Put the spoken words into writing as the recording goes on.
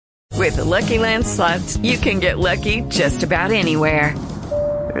With the Lucky Land Slots, you can get lucky just about anywhere.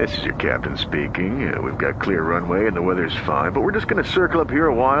 This is your captain speaking. We've got clear runway and the weather's fine, but we're just going to circle up here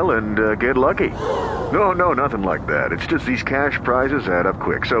a while and get lucky. No, nothing like that. It's just these cash prizes add up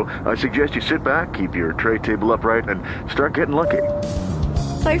quick. So I suggest you sit back, keep your tray table upright, and start getting lucky.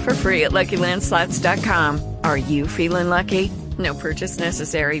 Play for free at LuckyLandSlots.com. Are you feeling lucky? No purchase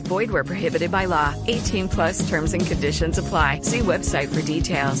necessary. Void where prohibited by law. 18 plus terms and conditions apply. See website for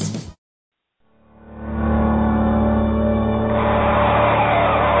details.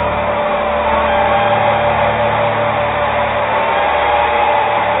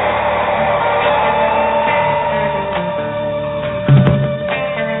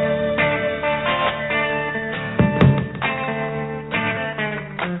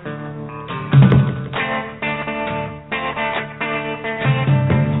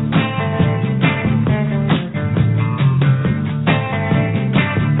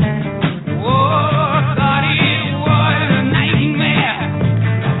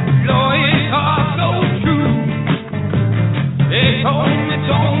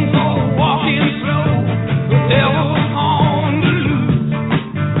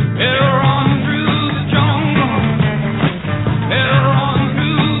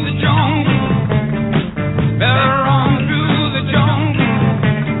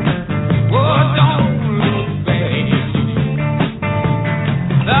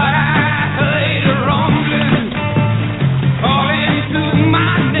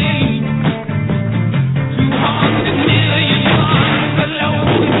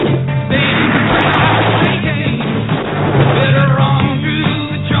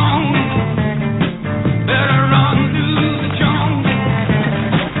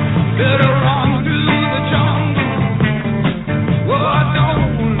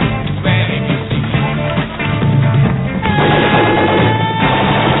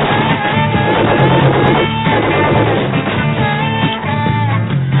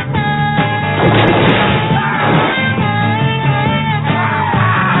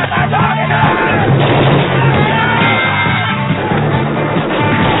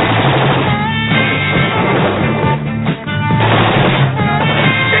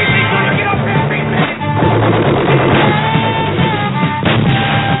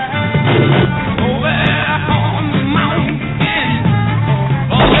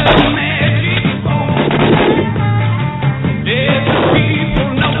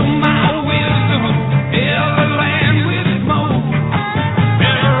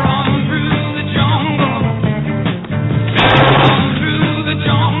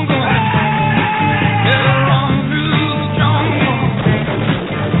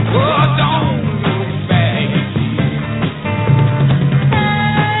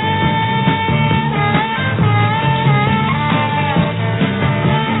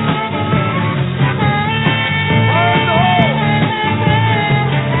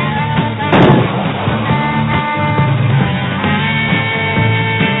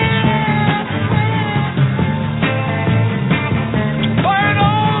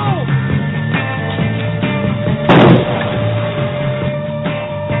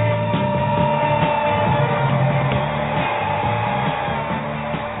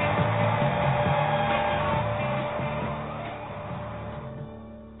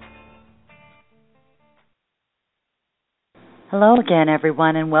 Hello again,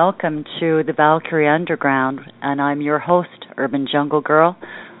 everyone, and welcome to the Valkyrie Underground, and I'm your host, Urban Jungle Girl,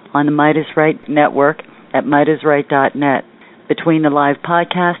 on the Midas Right Network at MidasRight.net. Between the live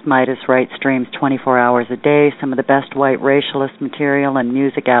podcast, Midas Right streams 24 hours a day, some of the best white racialist material and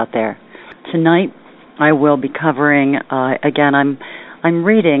music out there. Tonight, I will be covering, again, I'm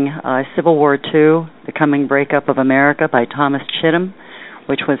reading Civil War II, The Coming Breakup of America by Thomas Chittum,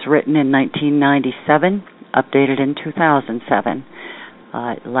 which was written in 1997. Updated in 2007.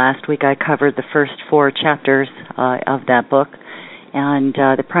 Last week I covered the first 4 chapters of that book, and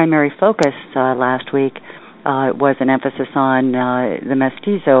the primary focus last week was an emphasis on the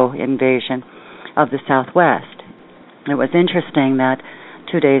Mestizo invasion of the Southwest. It was interesting that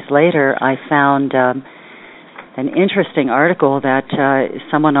 2 days later I found an interesting article that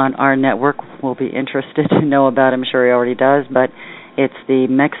someone on our network will be interested to know about. I'm sure he already does, but it's the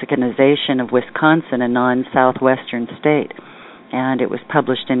Mexicanization of Wisconsin, a non-southwestern state, and it was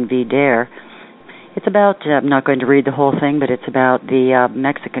published in VDare. It's about, I'm not going to read the whole thing, but it's about the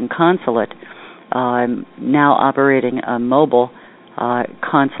Mexican consulate now operating a mobile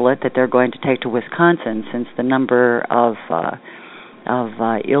consulate that they're going to take to Wisconsin, since the number of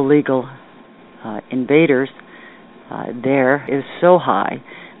illegal invaders there is so high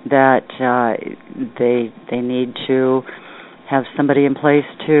that they need to have somebody in place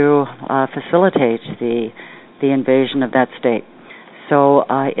to facilitate the invasion of that state. So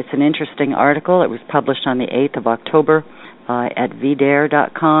it's an interesting article. It was published on the 8th of October at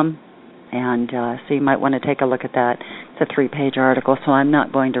vdare.com, and so you might want to take a look at that. It's a 3-page article, so I'm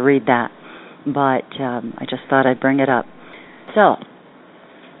not going to read that, but I just thought I'd bring it up. So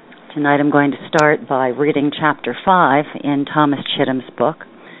tonight I'm going to start by reading Chapter 5 in Thomas Chittum's book,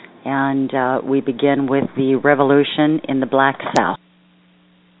 and we begin with the Revolution in the Black South.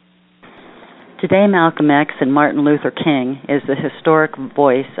 Today, Malcolm X and Martin Luther King is the historic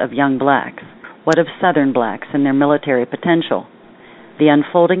voice of young blacks. What of Southern blacks and their military potential? The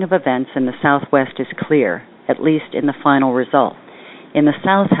unfolding of events in the Southwest is clear, at least in the final result. In the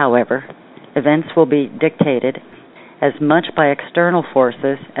South, however, events will be dictated as much by external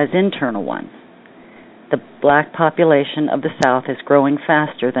forces as internal ones. The black population of the South is growing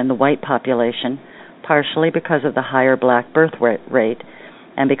faster than the white population, partially because of the higher black birth rate,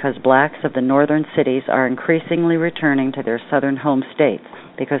 and because blacks of the northern cities are increasingly returning to their southern home states,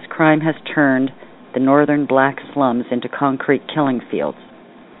 because crime has turned the northern black slums into concrete killing fields.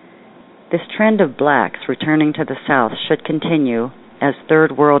 This trend of blacks returning to the South should continue as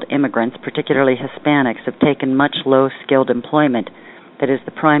third world immigrants, particularly Hispanics, have taken much low-skilled employment that is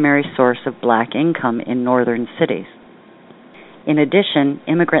the primary source of black income in northern cities. In addition,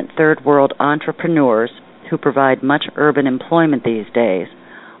 immigrant third world entrepreneurs who provide much urban employment these days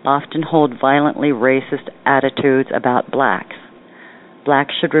often hold violently racist attitudes about blacks.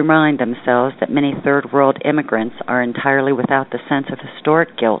 Blacks should remind themselves that many third world immigrants are entirely without the sense of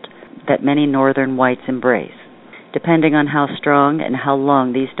historic guilt that many northern whites embrace. Depending on how strong and how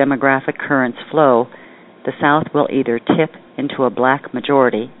long these demographic currents flow, the South will either tip into a black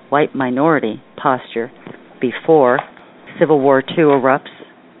majority, white minority posture before Civil War II erupts,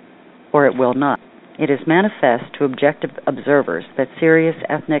 or it will not. It is manifest to objective observers that serious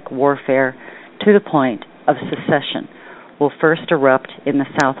ethnic warfare to the point of secession will first erupt in the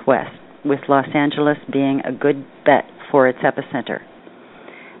Southwest, with Los Angeles being a good bet for its epicenter.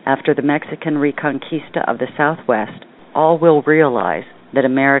 After the Mexican reconquista of the Southwest, all will realize that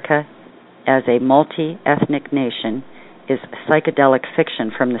America as a multi-ethnic nation is psychedelic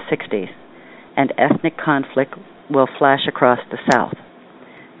fiction from the 60s, and ethnic conflict will flash across the South.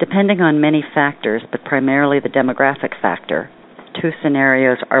 Depending on many factors, but primarily the demographic factor, 2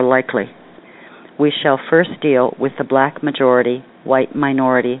 scenarios are likely. We shall first deal with the black majority, white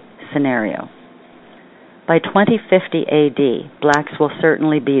minority scenario. By 2050 AD, blacks will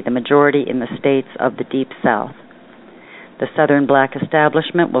certainly be the majority in the states of the Deep South. The Southern black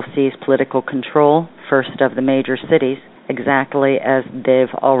establishment will seize political control, first of the major cities, exactly as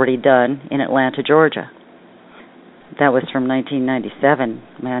they've already done in Atlanta, Georgia. That was from 1997,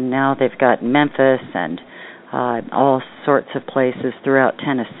 and now they've got Memphis and all sorts of places throughout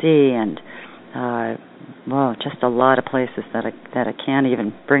Tennessee, and just a lot of places that I can't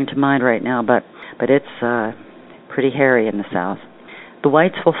even bring to mind right now. But it's pretty hairy in the South. The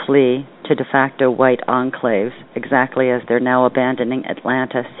whites will flee to de facto white enclaves, exactly as they're now abandoning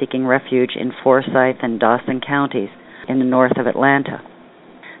Atlanta, seeking refuge in Forsyth and Dawson counties in the north of Atlanta.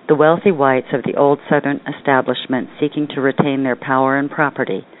 The wealthy whites of the old Southern establishment, seeking to retain their power and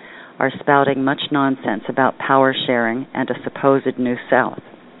property, are spouting much nonsense about power sharing and a supposed New South.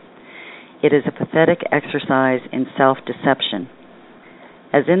 It is a pathetic exercise in self-deception.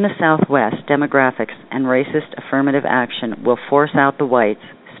 As in the Southwest, demographics and racist affirmative action will force out the whites,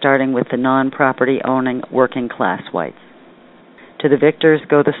 starting with the non-property-owning working-class whites. To the victors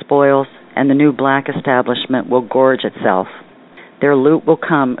go the spoils, and the new black establishment will gorge itself. Their loot will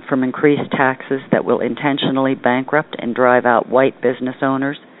come from increased taxes that will intentionally bankrupt and drive out white business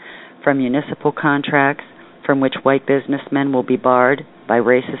owners, from municipal contracts from which white businessmen will be barred by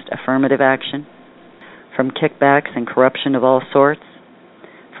racist affirmative action, from kickbacks and corruption of all sorts,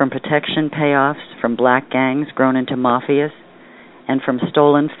 from protection payoffs from black gangs grown into mafias, and from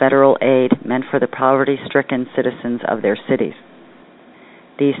stolen federal aid meant for the poverty-stricken citizens of their cities.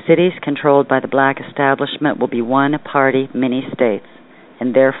 These cities, controlled by the black establishment, will be one-party mini-states,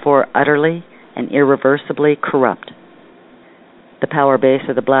 and therefore utterly and irreversibly corrupt. The power base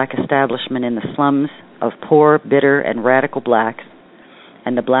of the black establishment in the slums of poor, bitter, and radical blacks,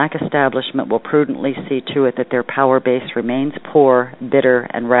 and the black establishment will prudently see to it that their power base remains poor, bitter,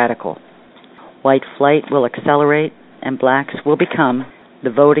 and radical. White flight will accelerate, and blacks will become the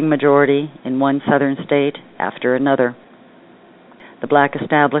voting majority in one southern state after another. The black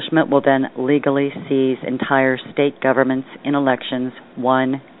establishment will then legally seize entire state governments in elections,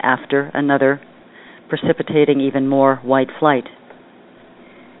 one after another, precipitating even more white flight.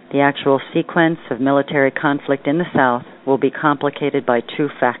 The actual sequence of military conflict in the South will be complicated by two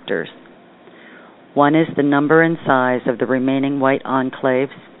factors. One is the number and size of the remaining white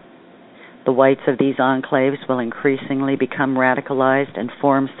enclaves. The whites of these enclaves will increasingly become radicalized and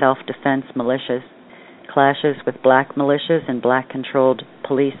form self-defense militias. Clashes with black militias and black-controlled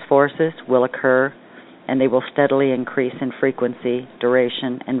police forces will occur, and they will steadily increase in frequency,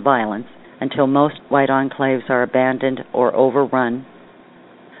 duration, and violence until most white enclaves are abandoned or overrun.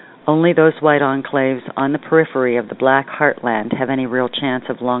 Only those white enclaves on the periphery of the black heartland have any real chance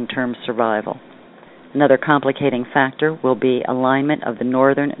of long-term survival. Another complicating factor will be alignment of the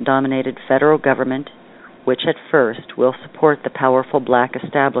northern-dominated federal government, which at first will support the powerful black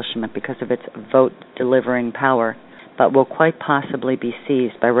establishment because of its vote-delivering power, but will quite possibly be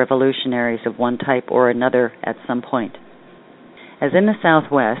seized by revolutionaries of one type or another at some point. As in the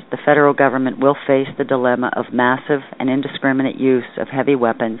Southwest, the federal government will face the dilemma of massive and indiscriminate use of heavy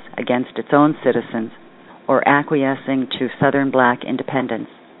weapons against its own citizens or acquiescing to Southern black independence.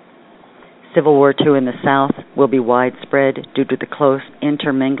 Civil War II in the South will be widespread due to the close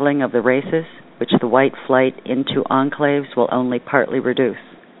intermingling of the races, which the white flight into enclaves will only partly reduce.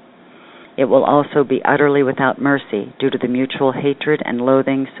 It will also be utterly without mercy due to the mutual hatred and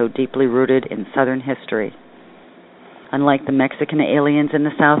loathing so deeply rooted in Southern history. Unlike the Mexican aliens in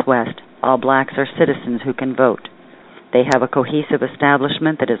the Southwest, all blacks are citizens who can vote. They have a cohesive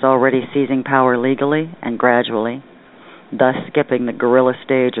establishment that is already seizing power legally and gradually, thus skipping the guerrilla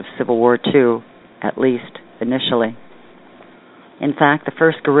stage of Civil War II, at least initially. In fact, the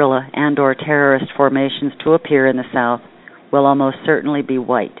first guerrilla and or terrorist formations to appear in the South will almost certainly be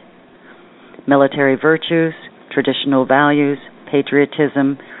white. Military virtues, traditional values,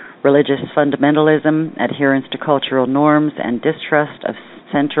 patriotism, religious fundamentalism, adherence to cultural norms, and distrust of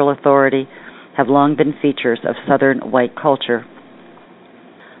central authority have long been features of Southern white culture.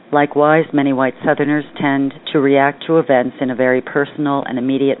 Likewise, many white Southerners tend to react to events in a very personal and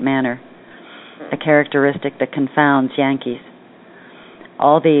immediate manner, a characteristic that confounds Yankees.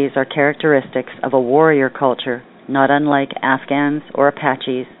 All these are characteristics of a warrior culture, not unlike Afghans or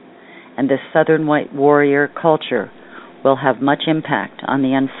Apaches, and this Southern white warrior culture will have much impact on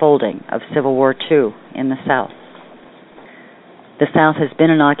the unfolding of Civil War II in the South. The South has been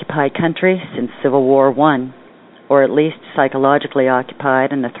an occupied country since Civil War I, or at least psychologically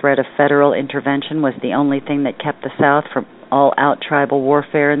occupied, and the threat of federal intervention was the only thing that kept the South from all-out tribal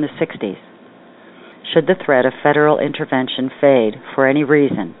warfare in the 60s. Should the threat of federal intervention fade for any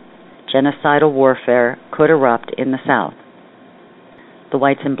reason, genocidal warfare could erupt in the South. The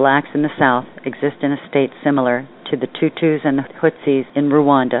whites and blacks in the South exist in a state similar to the Tutus and the Hutsis in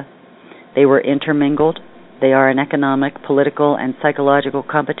Rwanda. They were intermingled. They are in economic, political, and psychological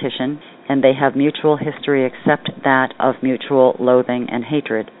competition, and they have mutual history except that of mutual loathing and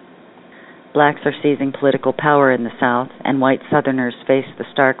hatred. Blacks are seizing political power in the South, and white Southerners face the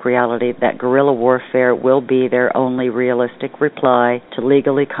stark reality that guerrilla warfare will be their only realistic reply to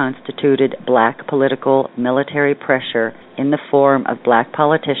legally constituted black political military pressure in the form of black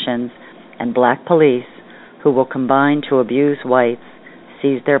politicians and black police who will combine to abuse whites,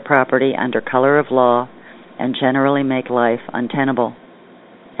 seize their property under color of law, and generally make life untenable.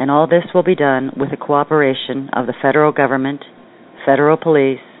 And all this will be done with the cooperation of the federal government, federal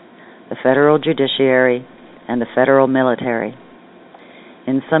police, the federal judiciary, and the federal military.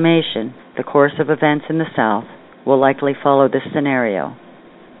 In summation, the course of events in the South will likely follow this scenario.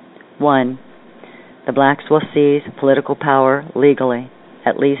 1. The blacks will seize political power legally,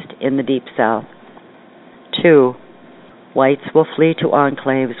 at least in the Deep South. 2. Whites will flee to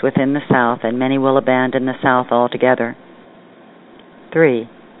enclaves within the South, and many will abandon the South altogether. 3.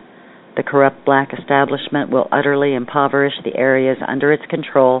 The corrupt black establishment will utterly impoverish the areas under its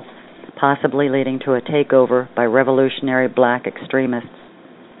control, possibly leading to a takeover by revolutionary black extremists.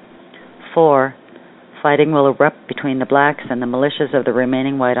 4. Fighting will erupt between the blacks and the militias of the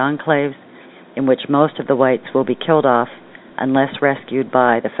remaining white enclaves, in which most of the whites will be killed off unless rescued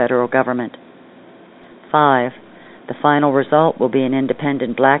by the federal government. 5. The final result will be an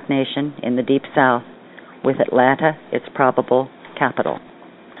independent black nation in the Deep South, with Atlanta its probable capital.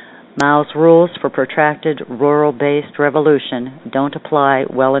 Mao's rules for protracted rural-based revolution don't apply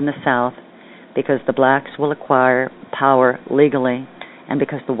well in the South because the blacks will acquire power legally and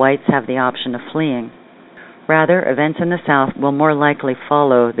because the whites have the option of fleeing. Rather, events in the South will more likely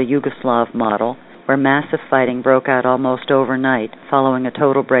follow the Yugoslav model, where massive fighting broke out almost overnight following a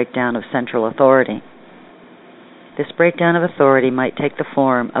total breakdown of central authority. This breakdown of authority might take the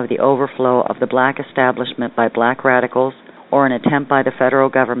form of the overflow of the black establishment by black radicals, or an attempt by the federal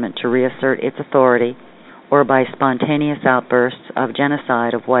government to reassert its authority, or by spontaneous outbursts of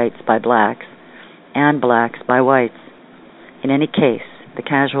genocide of whites by blacks and blacks by whites. In any case, the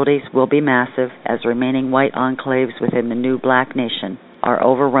casualties will be massive as remaining white enclaves within the new black nation are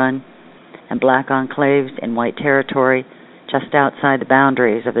overrun and black enclaves in white territory just outside the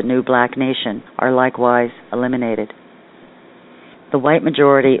boundaries of the new black nation are likewise eliminated. The white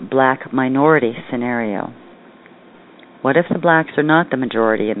majority, black minority scenario. What if the blacks are not the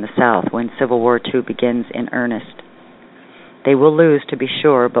majority in the South when Civil War II begins in earnest? They will lose, to be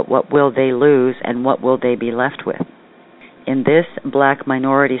sure, but what will they lose and what will they be left with? In this black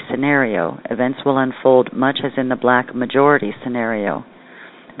minority scenario, events will unfold much as in the black majority scenario,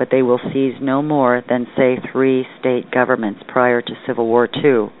 but they will seize no more than, say, 3 state governments prior to Civil War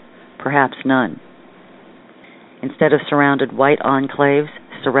II, perhaps none. Instead of surrounded white enclaves,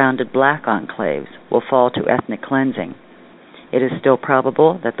 surrounded black enclaves will fall to ethnic cleansing. It is still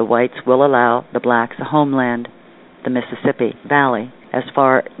probable that the whites will allow the blacks a homeland, the Mississippi Valley, as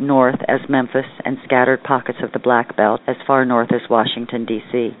far north as Memphis, and scattered pockets of the Black Belt as far north as Washington,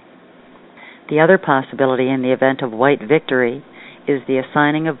 D.C. The other possibility in the event of white victory is the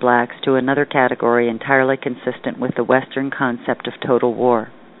assigning of blacks to another category entirely consistent with the Western concept of total war.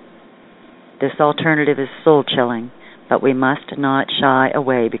 This alternative is soul-chilling, but we must not shy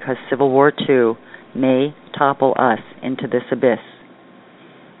away because Civil War II may topple us into this abyss.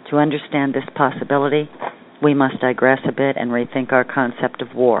 To understand this possibility, we must digress a bit and rethink our concept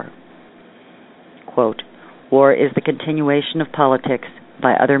of war. Quote, "War is the continuation of politics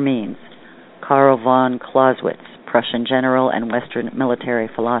by other means." Karl von Clausewitz, Prussian general and Western military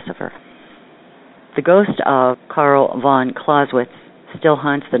philosopher. The ghost of Karl von Clausewitz still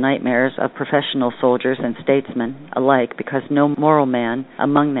haunts the nightmares of professional soldiers and statesmen alike because no moral man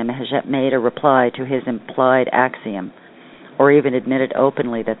among them has yet made a reply to his implied axiom, or even admitted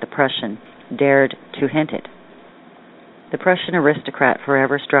openly that the Prussian dared to hint it. The Prussian aristocrat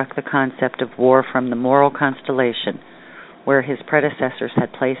forever struck the concept of war from the moral constellation where his predecessors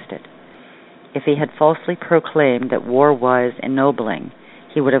had placed it. If he had falsely proclaimed that war was ennobling,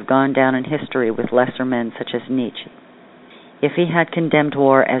 he would have gone down in history with lesser men such as Nietzsche. If he had condemned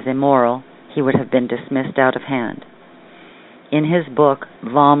war as immoral, he would have been dismissed out of hand. In his book,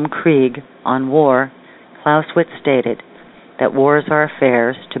 Vom Krieg, on war, Clausewitz stated that wars are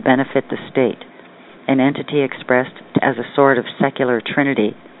affairs to benefit the state, an entity expressed as a sort of secular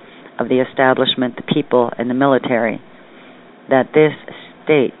trinity of the establishment, the people, and the military, that this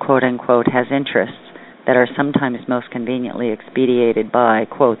state, quote-unquote, has interests that are sometimes most conveniently expedited by,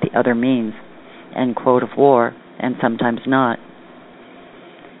 quote, the other means, end quote, of war, and sometimes not.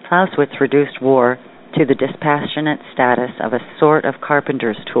 Clausewitz reduced war to the dispassionate status of a sort of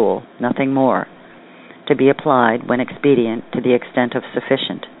carpenter's tool, nothing more, to be applied, when expedient, to the extent of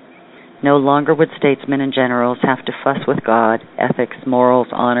sufficient. No longer would statesmen and generals have to fuss with God, ethics, morals,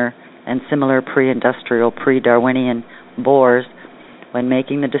 honor, and similar pre-industrial, pre-Darwinian bores when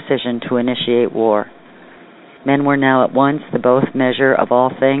making the decision to initiate war. Men were now at once the both measure of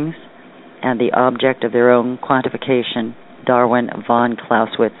all things and the object of their own quantification, Darwin, von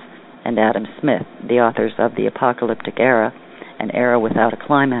Clausewitz, and Adam Smith, the authors of The Apocalyptic Era, An Era Without a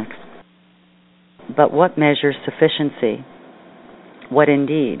Climax. But what measures sufficiency? What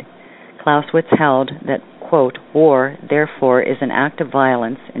indeed? Clausewitz held that, quote, war, therefore, is an act of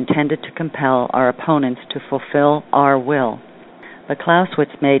violence intended to compel our opponents to fulfill our will. But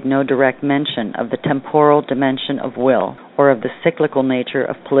Clausewitz made no direct mention of the temporal dimension of will, or of the cyclical nature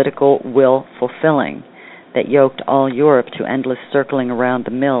of political will fulfilling that yoked all Europe to endless circling around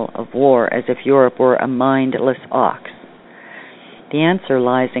the mill of war as if Europe were a mindless ox. The answer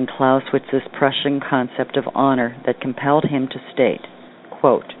lies in Clausewitz's Prussian concept of honor that compelled him to state,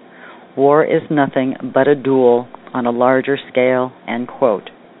 quote, war is nothing but a duel on a larger scale, end quote.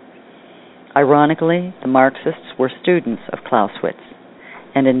 Ironically, the Marxists were students of Clausewitz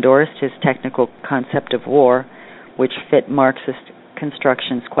and endorsed his technical concept of war, which fit Marxist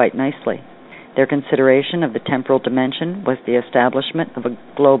constructions quite nicely. Their consideration of the temporal dimension was the establishment of a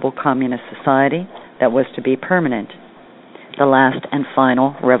global communist society that was to be permanent, the last and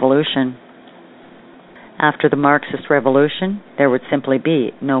final revolution. After the Marxist revolution, there would simply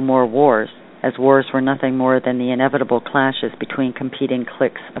be no more wars, as wars were nothing more than the inevitable clashes between competing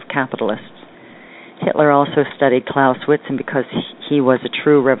cliques of capitalists. Hitler also studied Clausewitz, and because he was a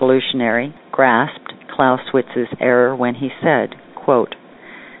true revolutionary, grasped Clausewitz's error when he said, quote,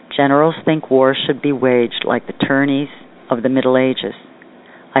 generals think war should be waged like the tourneys of the Middle Ages.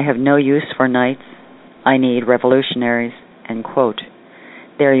 I have no use for knights. I need revolutionaries, end quote.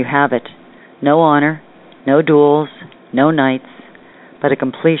 There you have it. No honor, no duels, no knights, but a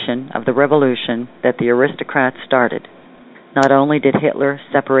completion of the revolution that the aristocrats started. Not only did Hitler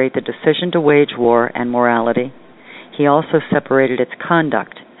separate the decision to wage war and morality, he also separated its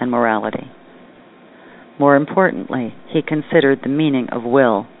conduct and morality. More importantly, he considered the meaning of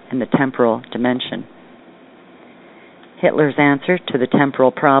will in the temporal dimension. Hitler's answer to the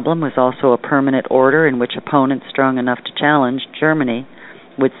temporal problem was also a permanent order in which opponents strong enough to challenge Germany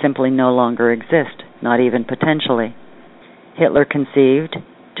would simply no longer exist, not even potentially. Hitler conceived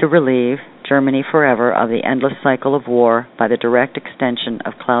to relieve Germany forever of the endless cycle of war by the direct extension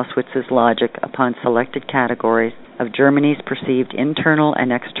of Clausewitz's logic upon selected categories of Germany's perceived internal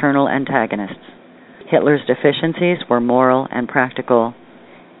and external antagonists. Hitler's deficiencies were moral and practical.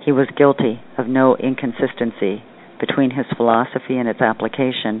 He was guilty of no inconsistency between his philosophy and its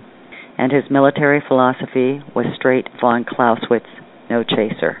application, and his military philosophy was straight von Clausewitz, no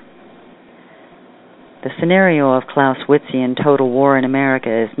chaser. The scenario of Clausewitzian total war in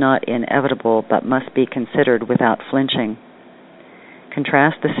America is not inevitable but must be considered without flinching.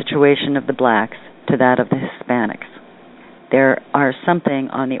 Contrast the situation of the blacks to that of the Hispanics. There are something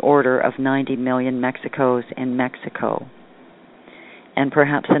on the order of 90 million Mexicos in Mexico, and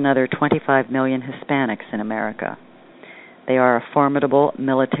perhaps another 25 million Hispanics in America. They are a formidable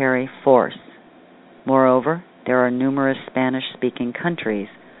military force. Moreover, there are numerous Spanish-speaking countries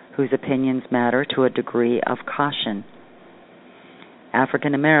whose opinions matter to a degree of caution.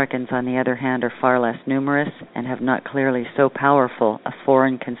 African Americans, on the other hand, are far less numerous and have not clearly so powerful a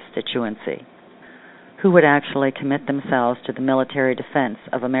foreign constituency. Who would actually commit themselves to the military defense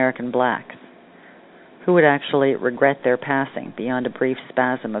of American blacks? Who would actually regret their passing beyond a brief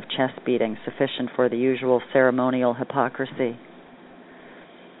spasm of chest beating sufficient for the usual ceremonial hypocrisy?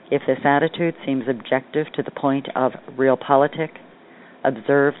 If this attitude seems objective to the point of realpolitik,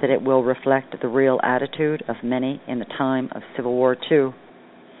 observe that it will reflect the real attitude of many in the time of Civil War II.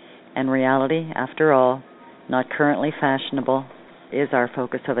 And reality, after all, not currently fashionable, is our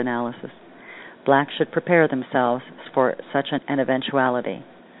focus of analysis. Blacks should prepare themselves for such an eventuality.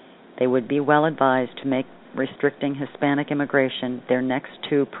 They would be well advised to make restricting Hispanic immigration their next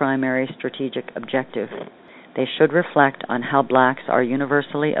two primary strategic objectives. They should reflect on how blacks are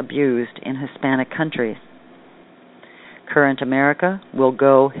universally abused in Hispanic countries. Current America will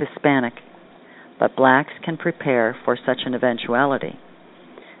go Hispanic, but blacks can prepare for such an eventuality.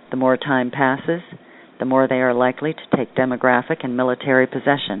 The more time passes, the more they are likely to take demographic and military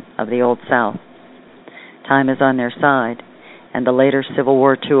possession of the Old South. Time is on their side, and the later Civil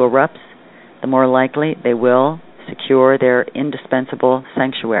War II erupts, the more likely they will secure their indispensable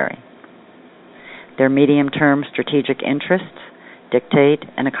sanctuary. Their medium-term strategic interests dictate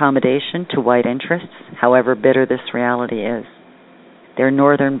an accommodation to white interests, however bitter this reality is. Their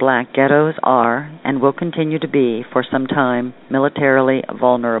northern black ghettos are, and will continue to be for some time, militarily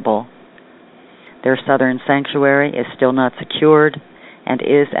vulnerable. Their southern sanctuary is still not secured, and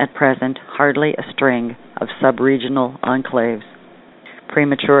is at present hardly a string of sub-regional enclaves.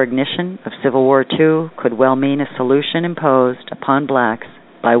 Premature ignition of Civil War II could well mean a solution imposed upon blacks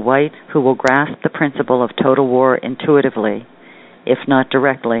by whites who will grasp the principle of total war intuitively, if not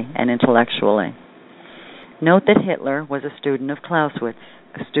directly and intellectually. Note that Hitler was a student of Clausewitz,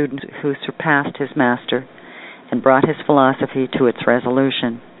 a student who surpassed his master and brought his philosophy to its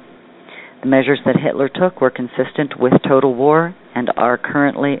resolution. The measures that Hitler took were consistent with total war and our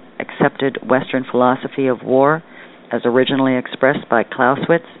currently accepted Western philosophy of war as originally expressed by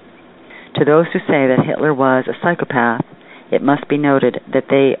Clausewitz. To those who say that Hitler was a psychopath, it must be noted that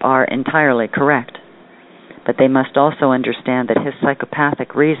they are entirely correct. But they must also understand that his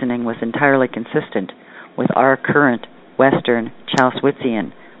psychopathic reasoning was entirely consistent with our current Western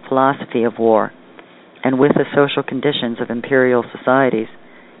Clausewitzian philosophy of war and with the social conditions of imperial societies,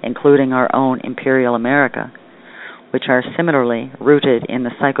 including our own imperial America, which are similarly rooted in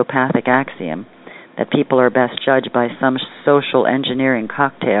the psychopathic axiom that people are best judged by some social engineering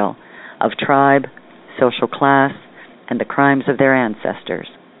cocktail of tribe, social class, and the crimes of their ancestors.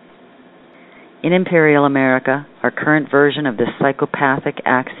 In imperial America, our current version of this psychopathic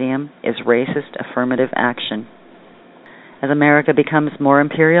axiom is racist affirmative action. As America becomes more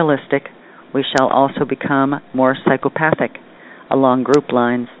imperialistic, we shall also become more psychopathic along group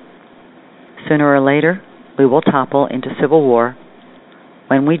lines. Sooner or later, we will topple into civil war.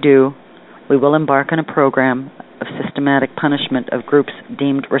 When we do, we will embark on a program of systematic punishment of groups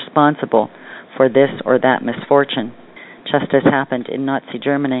deemed responsible for this or that misfortune, just as happened in Nazi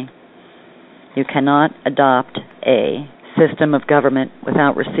Germany. You cannot adopt a system of government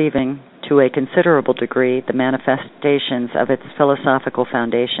without receiving, to a considerable degree, the manifestations of its philosophical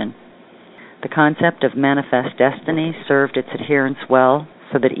foundation. The concept of manifest destiny served its adherents well,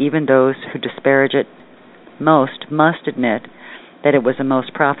 so that even those who disparage it most must admit that it was a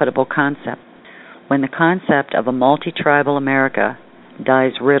most profitable concept. When the concept of a multi-tribal America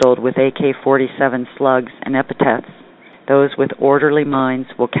dies riddled with AK-47 slugs and epithets, those with orderly minds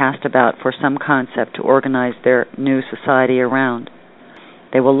will cast about for some concept to organize their new society around.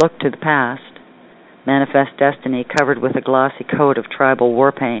 They will look to the past. Manifest destiny covered with a glossy coat of tribal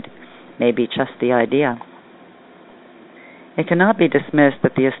war paint may be just the idea. It cannot be dismissed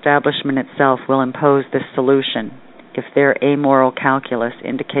that the establishment itself will impose this solution if their amoral calculus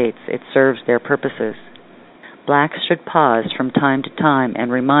indicates it serves their purposes. Blacks should pause from time to time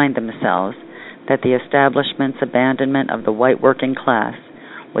and remind themselves that the establishment's abandonment of the white working class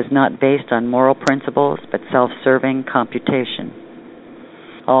was not based on moral principles but self-serving computation.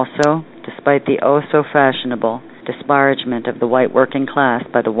 Also, despite the oh-so-fashionable disparagement of the white working class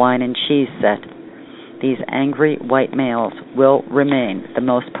by the wine and cheese set, these angry white males will remain the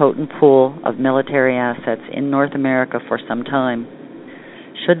most potent pool of military assets in North America for some time.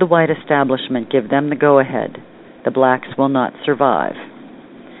 Should the white establishment give them the go-ahead, the blacks will not survive.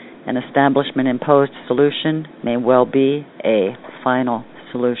 An establishment-imposed solution may well be a final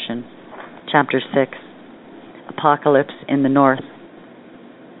solution. Chapter 6, Apocalypse in the North.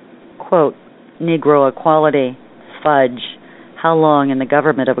 Quote, Negro equality, fudge. How long in the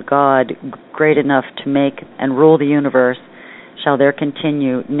government of a God great enough to make and rule the universe shall there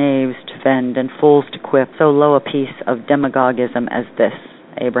continue knaves to fend and fools to quip so low a piece of demagogism as this?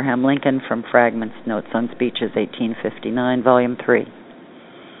 Abraham Lincoln, from Fragments, Notes on Speeches, 1859, Volume 3.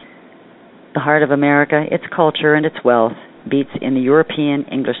 The heart of America, its culture and its wealth, beats in the European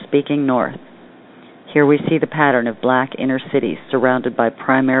English-speaking North. Here we see the pattern of black inner cities surrounded by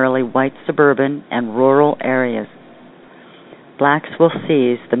primarily white suburban and rural areas. Blacks will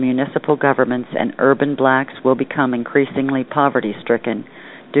seize the municipal governments and urban blacks will become increasingly poverty-stricken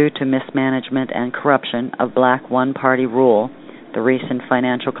due to mismanagement and corruption of black one-party rule, the recent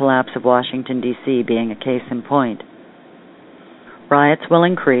financial collapse of Washington, D.C. being a case in point. Riots will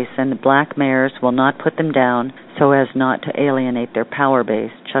increase and the black mayors will not put them down so as not to alienate their power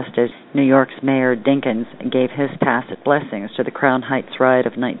base, just as New York's Mayor Dinkins gave his tacit blessings to the Crown Heights riot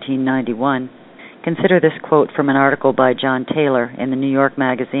of 1991. Consider this quote from an article by John Taylor in the New York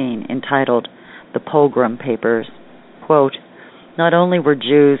Magazine entitled The Pogrom Papers. Quote, not only were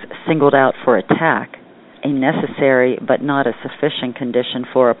Jews singled out for attack, a necessary but not a sufficient condition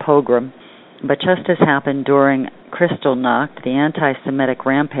for a pogrom, but just as happened during Kristallnacht, the anti-Semitic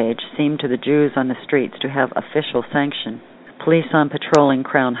rampage seemed to the Jews on the streets to have official sanction. Police on patrolling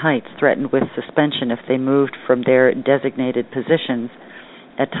Crown Heights threatened with suspension if they moved from their designated positions,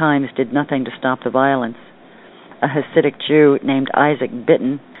 at times did nothing to stop the violence. A Hasidic Jew named Isaac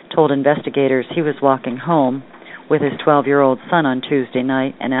Bitten told investigators he was walking home with his 12-year-old son on Tuesday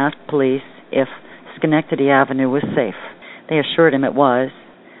night and asked police if Schenectady Avenue was safe. They assured him it was,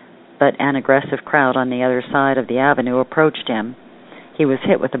 but an aggressive crowd on the other side of the avenue approached him. He was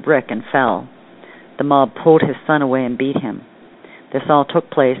hit with a brick and fell. The mob pulled his son away and beat him. This all took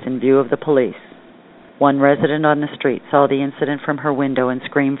place in view of the police. One resident on the street saw the incident from her window and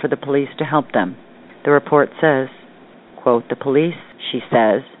screamed for the police to help them. The report says, quote, the police, she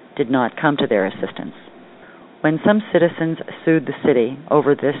says, did not come to their assistance. When some citizens sued the city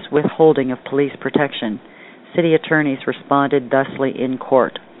over this withholding of police protection, city attorneys responded thusly in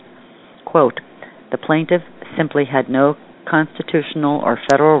court. Quote, the plaintiff simply had no constitutional or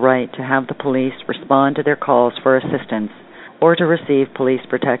federal right to have the police respond to their calls for assistance or to receive police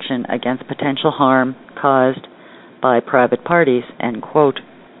protection against potential harm caused by private parties, end quote.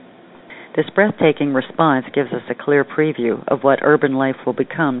 This breathtaking response gives us a clear preview of what urban life will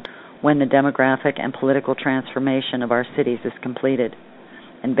become when the demographic and political transformation of our cities is completed.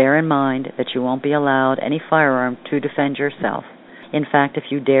 And bear in mind that you won't be allowed any firearm to defend yourself. In fact, if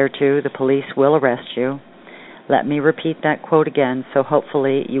you dare to, the police will arrest you. Let me repeat that quote again so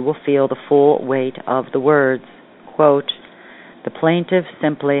hopefully you will feel the full weight of the words. Quote, the plaintiff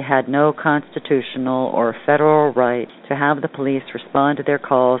simply had no constitutional or federal right to have the police respond to their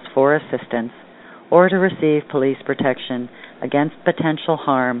calls for assistance or to receive police protection against potential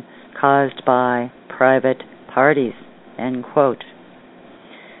harm caused by private parties, end quote.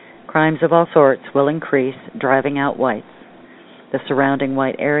 Crimes of all sorts will increase, driving out whites. The surrounding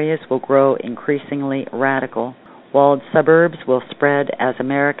white areas will grow increasingly radical. Walled suburbs will spread as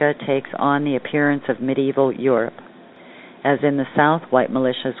America takes on the appearance of medieval Europe. As in the South, white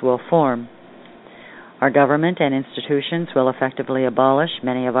militias will form. Our government and institutions will effectively abolish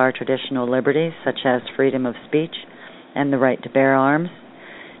many of our traditional liberties, such as freedom of speech and the right to bear arms.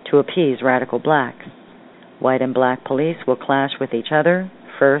 to appease radical blacks. White and black police will clash with each other,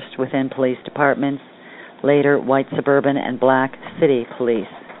 first within police departments, later white suburban and black city police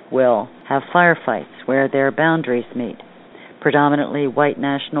will have firefights where their boundaries meet. Predominantly white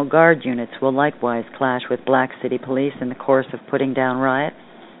National Guard units will likewise clash with black city police in the course of putting down riots.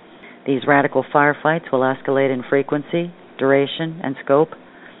 These radical firefights will escalate in frequency, duration, and scope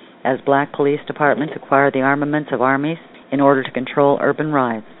as black police departments acquire the armaments of armies in order to control urban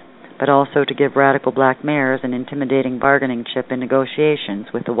riots, but also to give radical black mayors an intimidating bargaining chip in negotiations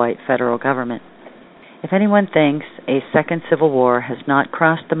with the white federal government. If anyone thinks a second civil war has not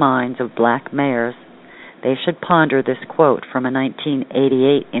crossed the minds of black mayors, they should ponder this quote from a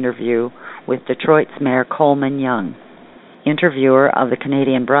 1988 interview with Detroit's Mayor Coleman Young. Interviewer of the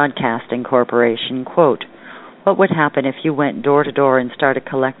Canadian Broadcasting Corporation, quote, "What would happen if you went door to door and started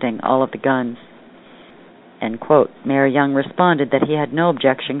collecting all of the guns?" End quote. Mayor Young responded that he had no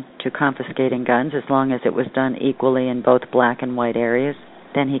objection to confiscating guns as long as it was done equally in both black and white areas.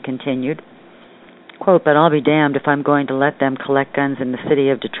 Then he continued, quote, "But I'll be damned if I'm going to let them collect guns in the city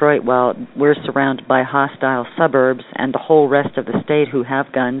of Detroit while we're surrounded by hostile suburbs and the whole rest of the state who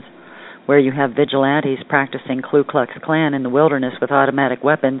have guns, where you have vigilantes practicing Ku Klux Klan in the wilderness with automatic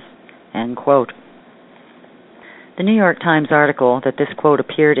weapons." End quote. The New York Times article that this quote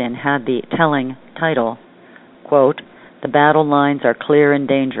appeared in had the telling title, quote, "The battle lines are clear and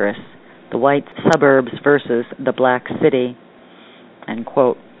dangerous, the white suburbs versus the black city," end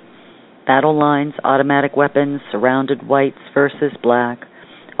quote. Battle lines, automatic weapons, surrounded whites versus black,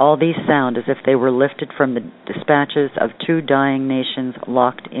 all these sound as if they were lifted from the dispatches of two dying nations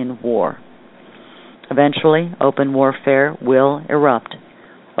locked in war. Eventually, open warfare will erupt.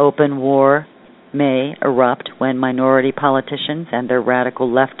 Open war may erupt when minority politicians and their radical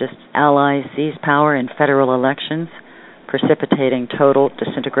leftist allies seize power in federal elections, precipitating total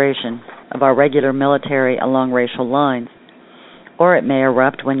disintegration of our regular military along racial lines. Or it may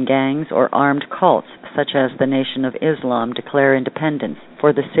erupt when gangs or armed cults, such as the Nation of Islam, declare independence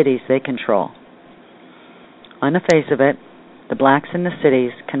for the cities they control. On the face of it, the blacks in the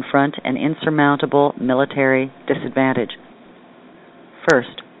cities confront an insurmountable military disadvantage.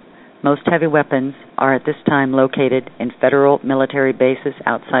 First, most heavy weapons are at this time located in federal military bases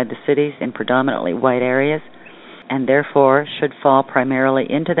outside the cities in predominantly white areas, and therefore should fall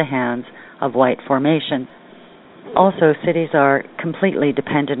primarily into the hands of white formations. Also, cities are completely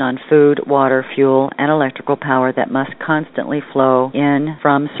dependent on food, water, fuel, and electrical power that must constantly flow in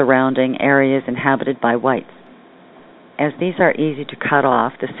from surrounding areas inhabited by whites. As these are easy to cut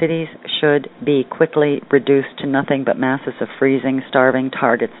off, the cities should be quickly reduced to nothing but masses of freezing, starving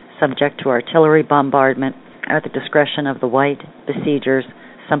targets, subject to artillery bombardment at the discretion of the white besiegers,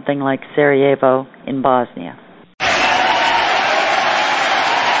 something like Sarajevo in Bosnia.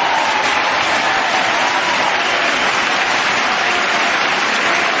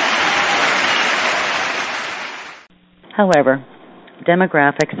 However,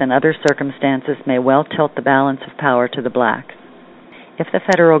 demographics and other circumstances may well tilt the balance of power to the blacks. If the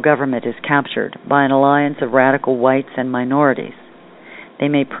federal government is captured by an alliance of radical whites and minorities, they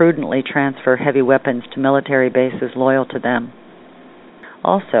may prudently transfer heavy weapons to military bases loyal to them.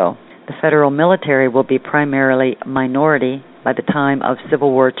 Also, the federal military will be primarily minority by the time of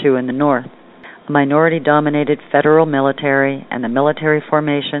Civil War II in the North. A minority-dominated federal military and the military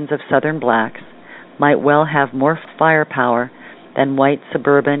formations of Southern blacks might well have more firepower than white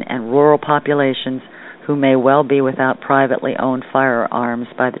suburban and rural populations who may well be without privately owned firearms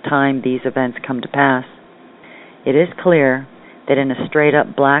by the time these events come to pass. It is clear that in a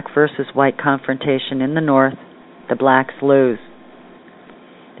straight-up black versus white confrontation in the North, the blacks lose.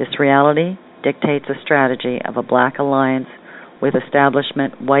 This reality dictates a strategy of a black alliance with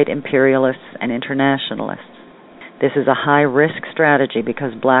establishment white imperialists and internationalists. This is a high-risk strategy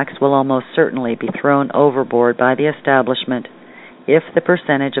because blacks will almost certainly be thrown overboard by the establishment if the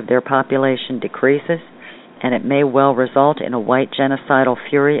percentage of their population decreases, and it may well result in a white genocidal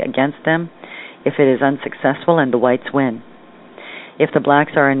fury against them if it is unsuccessful and the whites win. If the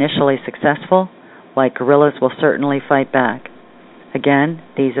blacks are initially successful, white guerrillas will certainly fight back. Again,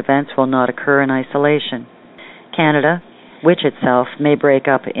 these events will not occur in isolation. Canada, which itself may break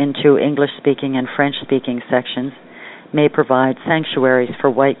up into English-speaking and French-speaking sections, may provide sanctuaries for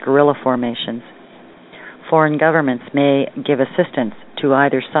white guerrilla formations. Foreign governments may give assistance to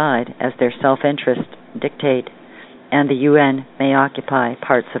either side as their self-interest dictate, and the UN may occupy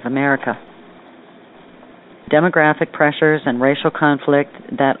parts of America. Demographic pressures and racial conflict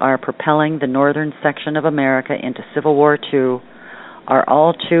that are propelling the northern section of America into Civil War II are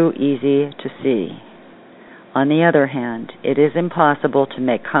all too easy to see. On the other hand, it is impossible to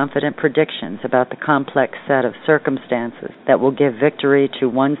make confident predictions about the complex set of circumstances that will give victory to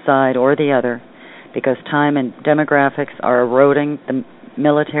one side or the other, because time and demographics are eroding the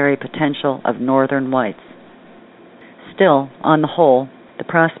military potential of northern whites. Still, on the whole, the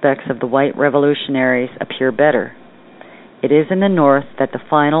prospects of the white revolutionaries appear better. It is in the North that the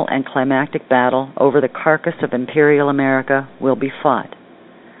final and climactic battle over the carcass of imperial America will be fought,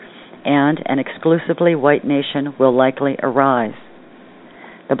 and an exclusively white nation will likely arise.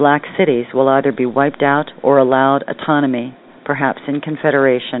 The black cities will either be wiped out or allowed autonomy, perhaps in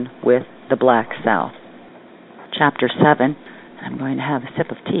confederation with the Black South. Chapter 7. I'm going to have a sip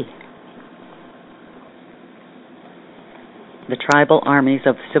of tea. The Tribal Armies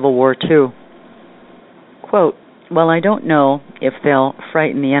of Civil War II. Quote, "Well, I don't know if they'll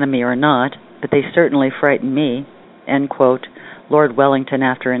frighten the enemy or not, but they certainly frighten me," end quote, Lord Wellington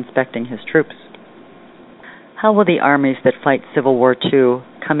after inspecting his troops. How will the armies that fight Civil War II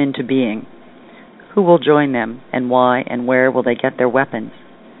come into being? Who will join them, and why and where will they get their weapons?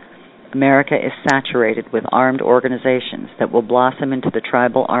 America is saturated with armed organizations that will blossom into the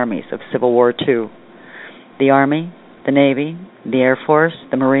tribal armies of Civil War II. The Army, the Navy, the Air Force,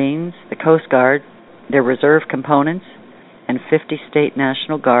 the Marines, the Coast Guard, their reserve components, and 50 state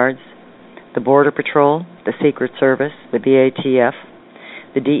National Guards, the Border Patrol, the Secret Service, the BATF,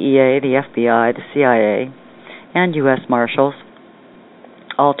 the DEA, the FBI, the CIA, and U.S. Marshals.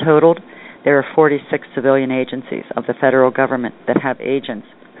 All totaled, there are 46 civilian agencies of the federal government that have agents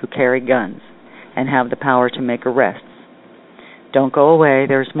who carry guns and have the power to make arrests. Don't go away,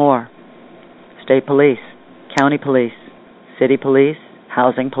 there's more. State police, county police, city police,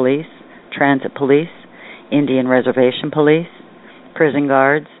 housing police, transit police, Indian reservation police, prison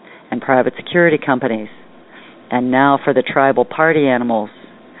guards, and private security companies. And now for the tribal party animals: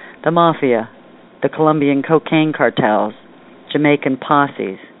 the mafia, the Colombian cocaine cartels, Jamaican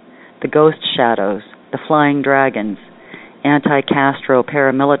posses, the ghost shadows, the flying dragons, anti-Castro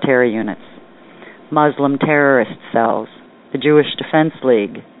paramilitary units, Muslim terrorist cells, the Jewish Defense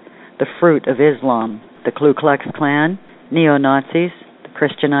League, the Fruit of Islam, the Ku Klux Klan, neo-Nazis, the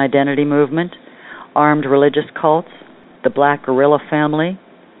Christian Identity Movement, armed religious cults, the Black Guerrilla Family,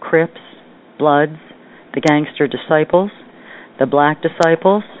 Crips, Bloods, the Gangster Disciples, the Black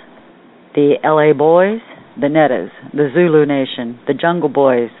Disciples, the LA Boys, the Nettas, the Zulu Nation, the Jungle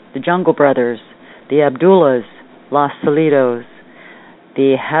Boys, the Jungle Brothers, the Abdullahs, Los Solitos,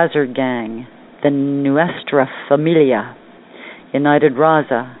 the Hazard Gang, the Nuestra Familia, United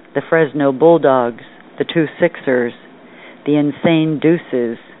Raza, the Fresno Bulldogs, the Two Sixers, the Insane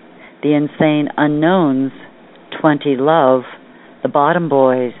Deuces, the Insane Unknowns, 20 Love, the Bottom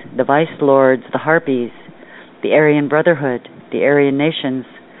Boys, the Vice Lords, the Harpies, the Aryan Brotherhood, the Aryan Nations,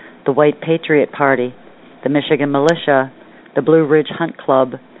 the White Patriot Party, the Michigan Militia, the Blue Ridge Hunt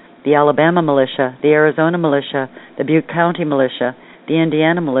Club, the Alabama Militia, the Arizona Militia, the Butte County Militia, the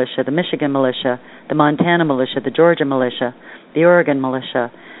Indiana Militia, the Michigan Militia, the Montana Militia, the Georgia Militia, the Oregon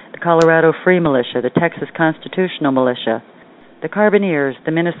Militia, the Colorado Free Militia, the Texas Constitutional Militia, the Carbineers,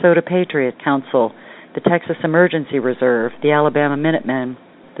 the Minnesota Patriot Council, the Texas Emergency Reserve, the Alabama Minutemen,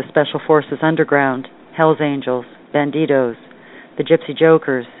 the Special Forces Underground, Hells Angels, Bandidos, the Gypsy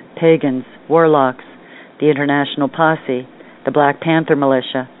Jokers, Pagans, Warlocks, the International Posse, the Black Panther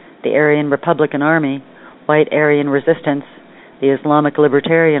Militia, the Aryan Republican Army, White Aryan Resistance, the Islamic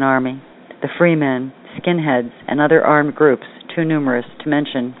Libertarian Army, the Freemen, skinheads, and other armed groups too numerous to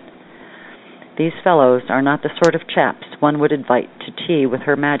mention. These fellows are not the sort of chaps one would invite to tea with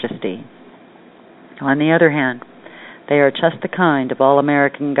Her Majesty. On the other hand, they are just the kind of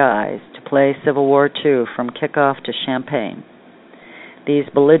all-American guys to play Civil War II from kickoff to champagne. These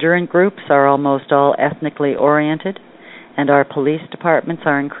belligerent groups are almost all ethnically oriented, and our police departments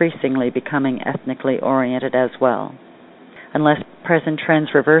are increasingly becoming ethnically oriented as well. Unless present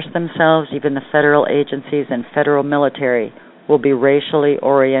trends reverse themselves, even the federal agencies and federal military will be racially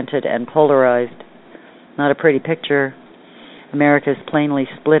oriented and polarized. Not a pretty picture. America is plainly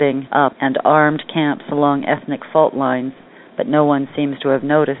splitting up, and armed camps along ethnic fault lines, but no one seems to have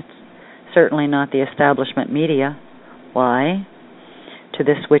noticed, certainly not the establishment media. Why? To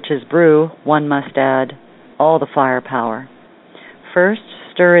this witch's brew, one must add all the firepower. First,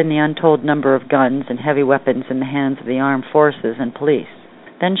 stir in the untold number of guns and heavy weapons in the hands of the armed forces and police.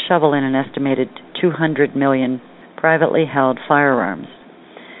 Then shovel in an estimated 200 million privately held firearms,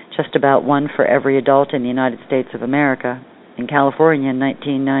 just about one for every adult in the United States of America. In California in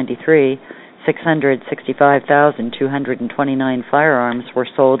 1993, 665,229 firearms were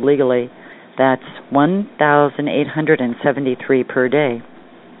sold legally. That's 1,873 per day.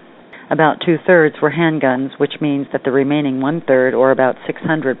 About 2/3 were handguns, which means that the remaining 1/3, or about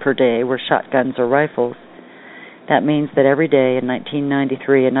 600 per day, were shotguns or rifles. That means that every day in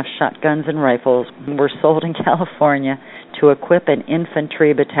 1993, enough shotguns and rifles were sold in California to equip an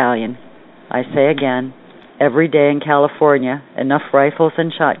infantry battalion. I say again, every day in California, enough rifles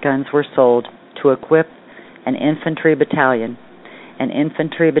and shotguns were sold to equip an infantry battalion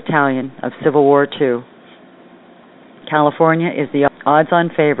of Civil War II. California is the odds-on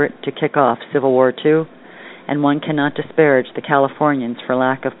favorite to kick off Civil War II, and one cannot disparage the Californians for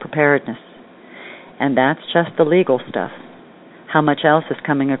lack of preparedness. And that's just the legal stuff. How much else is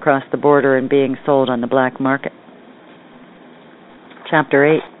coming across the border and being sold on the black market? Chapter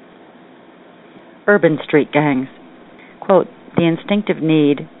 8. Urban Street Gangs. Quote, the instinctive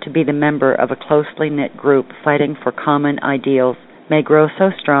need to be the member of a closely knit group fighting for common ideals may grow so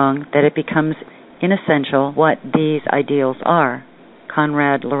strong that it becomes inessential what these ideals are.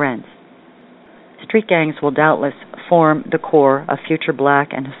 Conrad Lorenz. Street gangs will doubtless form the core of future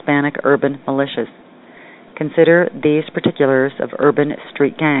black and Hispanic urban militias. Consider these particulars of urban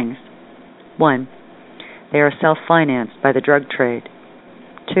street gangs. 1. They are self-financed by the drug trade.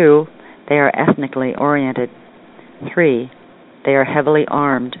 2. They are ethnically oriented. 3. They are heavily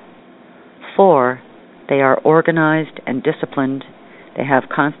armed. 4. They are organized and disciplined. They have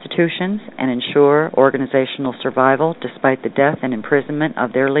constitutions and ensure organizational survival despite the death and imprisonment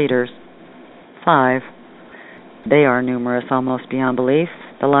of their leaders. 5. They are numerous almost beyond belief.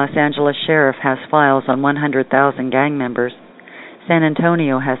 The Los Angeles Sheriff has files on 100,000 gang members. San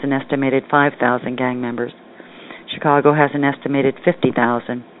Antonio has an estimated 5,000 gang members. Chicago has an estimated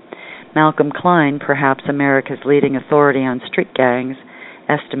 50,000. Malcolm Klein, perhaps America's leading authority on street gangs,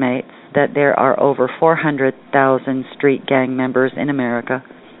 estimates that there are over 400,000 street gang members in America.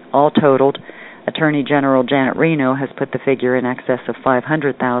 All totaled, Attorney General Janet Reno has put the figure in excess of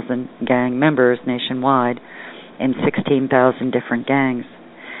 500,000 gang members nationwide in 16,000 different gangs.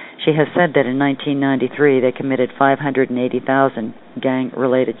 She has said that in 1993 they committed 580,000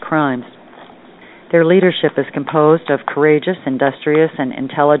 gang-related crimes. Their leadership is composed of courageous, industrious, and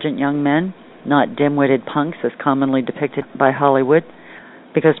intelligent young men, not dim-witted punks as commonly depicted by Hollywood,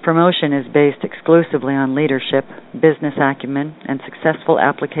 because promotion is based exclusively on leadership, business acumen, and successful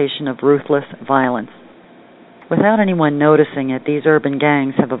application of ruthless violence. Without anyone noticing it, these urban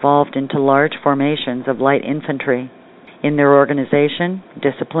gangs have evolved into large formations of light infantry. In their organization,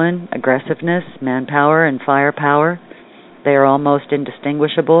 discipline, aggressiveness, manpower, and firepower, they are almost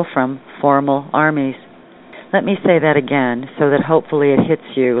indistinguishable from formal armies. Let me say that again so that hopefully it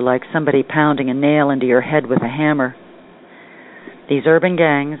hits you like somebody pounding a nail into your head with a hammer. These urban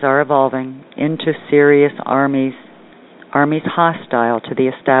gangs are evolving into serious armies hostile to the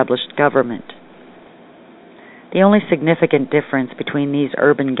established government. The only significant difference between these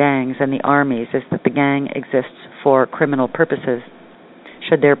urban gangs and the armies is that the gang exists for criminal purposes.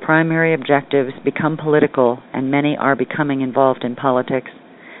 Should their primary objectives become political, and many are becoming involved in politics,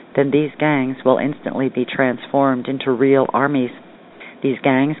 then these gangs will instantly be transformed into real armies. These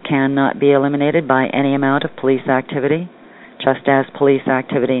gangs cannot be eliminated by any amount of police activity, just as police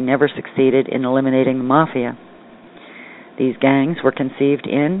activity never succeeded in eliminating the mafia. These gangs were conceived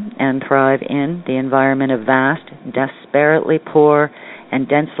in and thrive in the environment of vast, desperately poor, and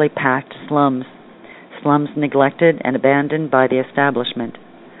densely packed slums neglected and abandoned by the establishment.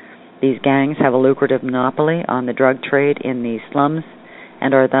 These gangs have a lucrative monopoly on the drug trade in these slums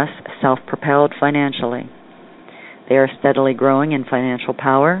and are thus self-propelled financially. They are steadily growing in financial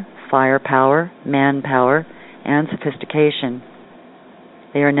power, firepower, manpower, and sophistication.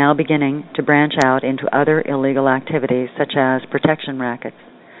 They are now beginning to branch out into other illegal activities such as protection rackets,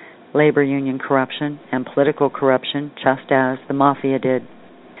 labor union corruption, and political corruption, just as the mafia did.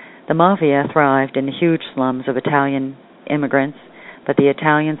 The mafia thrived in the huge slums of Italian immigrants, but the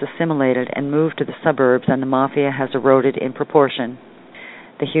Italians assimilated and moved to the suburbs, and the mafia has eroded in proportion.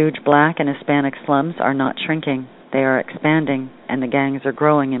 The huge black and Hispanic slums are not shrinking, they are expanding, and the gangs are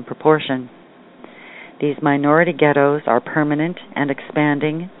growing in proportion. These minority ghettos are permanent and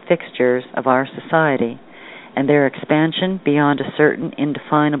expanding fixtures of our society, and their expansion beyond a certain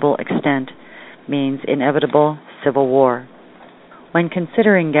indefinable extent means inevitable civil war. When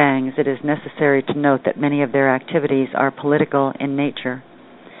considering gangs, it is necessary to note that many of their activities are political in nature.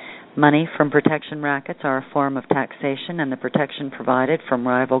 Money from protection rackets are a form of taxation, and the protection provided from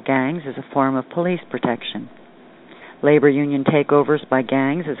rival gangs is a form of police protection. Labor union takeovers by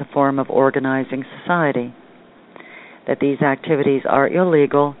gangs is a form of organizing society. That these activities are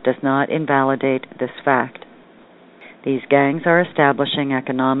illegal does not invalidate this fact. These gangs are establishing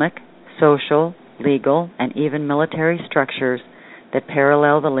economic, social, legal, and even military structures that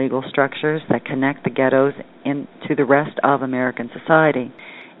parallel the legal structures that connect the ghettos into the rest of American society.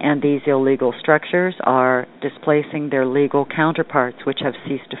 And these illegal structures are displacing their legal counterparts, which have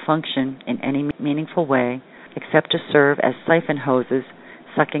ceased to function in any meaningful way except to serve as siphon hoses,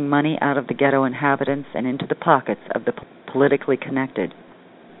 sucking money out of the ghetto inhabitants and into the pockets of the politically connected.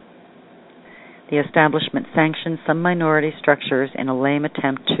 The establishment sanctions some minority structures in a lame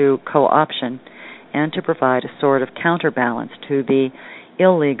attempt to co-option and to provide a sort of counterbalance to the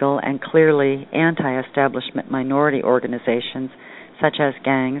illegal and clearly anti-establishment minority organizations such as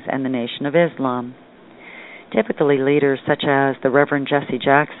gangs and the Nation of Islam. Typically, leaders such as the Reverend Jesse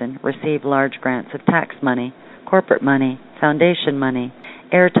Jackson receive large grants of tax money, corporate money, foundation money,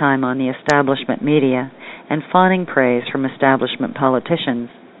 airtime on the establishment media, and fawning praise from establishment politicians.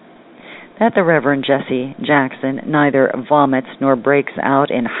 That the Reverend Jesse Jackson neither vomits nor breaks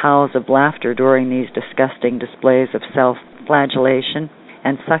out in howls of laughter during these disgusting displays of self-flagellation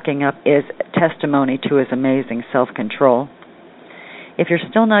and sucking up is testimony to his amazing self-control. If you're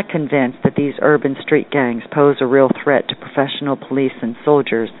still not convinced that these urban street gangs pose a real threat to professional police and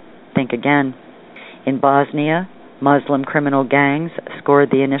soldiers, think again. In Bosnia, Muslim criminal gangs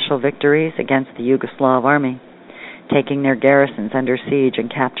scored the initial victories against the Yugoslav army, taking their garrisons under siege and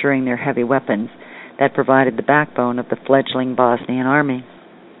capturing their heavy weapons that provided the backbone of the fledgling Bosnian army.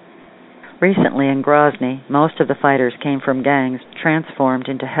 Recently in Grozny, most of the fighters came from gangs transformed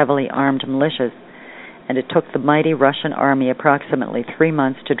into heavily armed militias, and it took the mighty Russian army approximately 3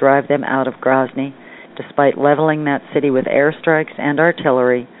 months to drive them out of Grozny, despite leveling that city with airstrikes and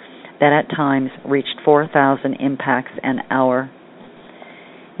artillery that at times reached 4,000 impacts an hour.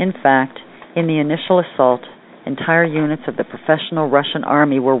 In fact, in the initial assault, entire units of the professional Russian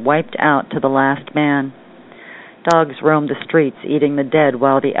army were wiped out to the last man. Dogs roamed the streets eating the dead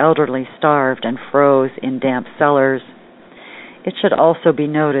while the elderly starved and froze in damp cellars. It should also be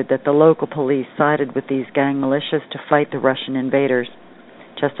noted that the local police sided with these gang militias to fight the Russian invaders,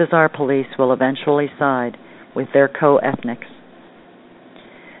 just as our police will eventually side with their co-ethnics.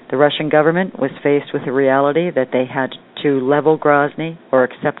 The Russian government was faced with the reality that they had to level Grozny or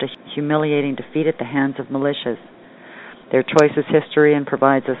accept a humiliating defeat at the hands of militias. Their choice is history and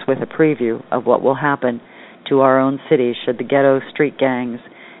provides us with a preview of what will happen to our own city should the ghetto street gangs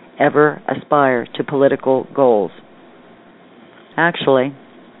ever aspire to political goals. Actually,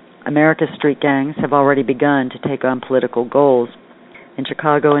 America's street gangs have already begun to take on political goals. In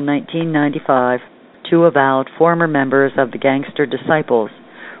Chicago in 1995, 2 avowed former members of the Gangster Disciples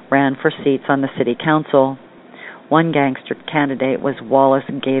ran for seats on the city council. One gangster candidate was Wallace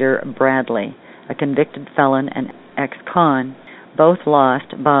Gator Bradley, a convicted felon and ex-con. Both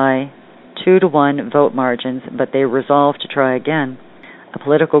lost by 2-to-1 vote margins, but they resolved to try again. A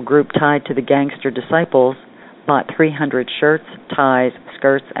political group tied to the Gangster Disciples bought 300 shirts, ties,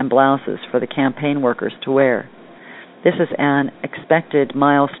 skirts, and blouses for the campaign workers to wear. This is an expected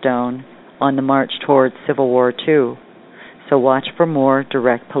milestone on the march towards Civil War II, so watch for more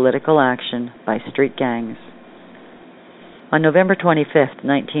direct political action by street gangs. On November 25,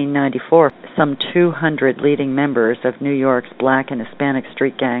 1994, some 200 leading members of New York's black and Hispanic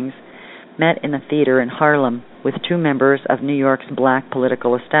street gangs met in a theater in Harlem with 2 members of New York's black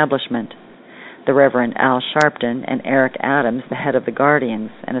political establishment, the Reverend Al Sharpton and Eric Adams, the head of the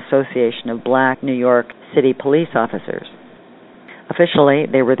Guardians, an association of black New York City police officers. Officially,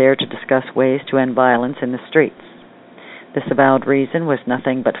 they were there to discuss ways to end violence in the streets. This avowed reason was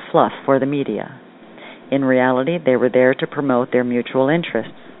nothing but fluff for the media. In reality, they were there to promote their mutual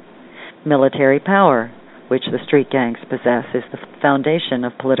interests. Military power, which the street gangs possess, is the foundation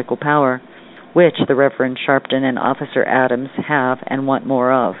of political power, which the Reverend Sharpton and Officer Adams have and want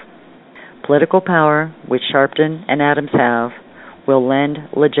more of. Political power, which Sharpton and Adams have, will lend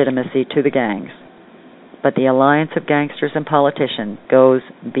legitimacy to the gangs. But the alliance of gangsters and politicians goes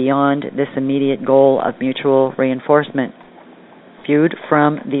beyond this immediate goal of mutual reinforcement. Viewed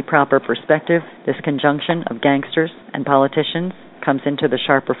from the proper perspective, this conjunction of gangsters and politicians comes into the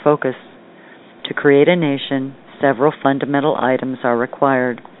sharper focus. To create a nation, several fundamental items are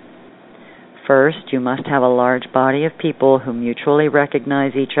required. First, you must have a large body of people who mutually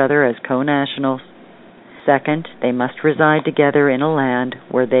recognize each other as co-nationals. Second, they must reside together in a land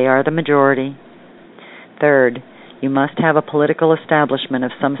where they are the majority. Third, you must have a political establishment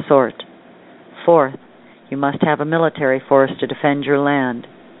of some sort. Fourth, you must have a military force to defend your land.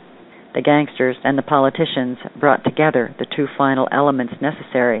 The gangsters and the politicians brought together the 2 final elements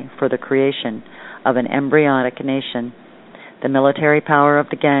necessary for the creation of an embryonic nation: the military power of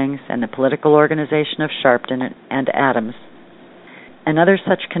the gangs and the political organization of Sharpton and Adams. Another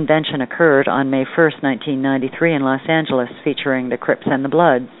such convention occurred on May 1st, 1993 in Los Angeles, featuring the Crips and the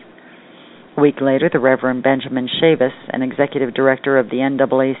Bloods. A week later, the Reverend Benjamin Chavis, an executive director of the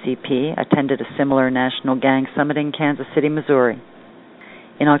NAACP, attended a similar national gang summit in Kansas City, Missouri.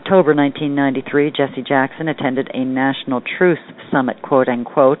 In October 1993, Jesse Jackson attended a national truce summit,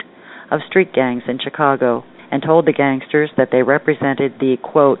 quote-unquote, of street gangs in Chicago, and told the gangsters that they represented the,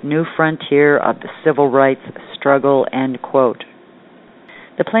 quote, new frontier of the civil rights struggle, end quote.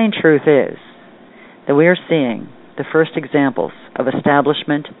 The plain truth is that we are seeing the first examples of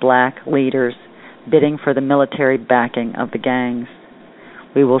establishment black leaders bidding for the military backing of the gangs.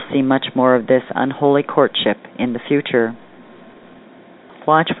 We will see much more of this unholy courtship in the future.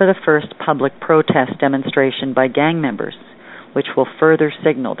 Watch for the first public protest demonstration by gang members, which will further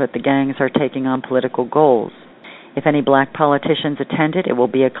signal that the gangs are taking on political goals. If any black politicians attend it, it will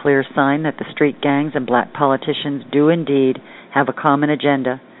be a clear sign that the street gangs and black politicians do indeed have a common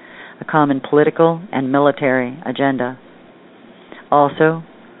agenda, a common political and military agenda. Also,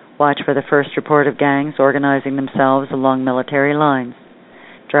 watch for the first report of gangs organizing themselves along military lines,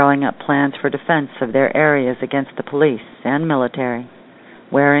 drawing up plans for defense of their areas against the police and military,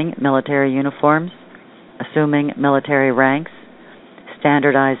 wearing military uniforms, assuming military ranks,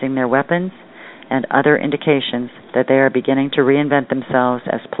 standardizing their weapons, and other indications that they are beginning to reinvent themselves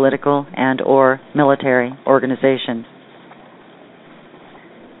as political and/or military organizations.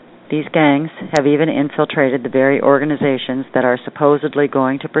 These gangs have even infiltrated the very organizations that are supposedly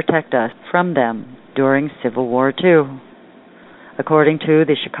going to protect us from them during Civil War II. According to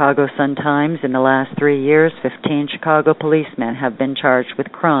the Chicago Sun-Times, in the last 3 years, 15 Chicago policemen have been charged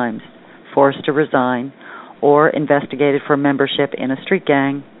with crimes, forced to resign, or investigated for membership in a street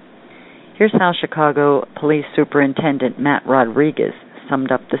gang. Here's how Chicago Police Superintendent Matt Rodriguez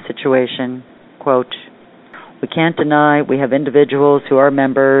summed up the situation. Quote, "We can't deny we have individuals who are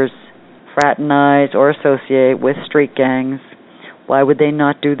members, fraternize, or associate with street gangs. Why would they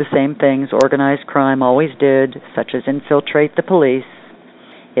not do the same things organized crime always did, such as infiltrate the police?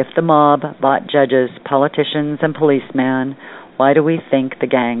 If the mob bought judges, politicians, and policemen, why do we think the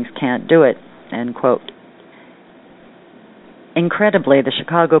gangs can't do it?" End quote. Incredibly, the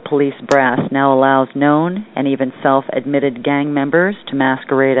Chicago police brass now allows known and even self-admitted gang members to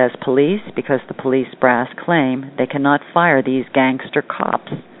masquerade as police because the police brass claim they cannot fire these gangster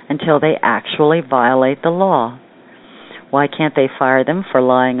cops until they actually violate the law. Why can't they fire them for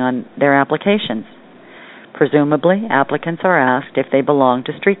lying on their applications? Presumably, applicants are asked if they belong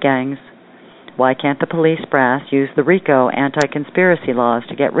to street gangs. Why can't the police brass use the RICO anti-conspiracy laws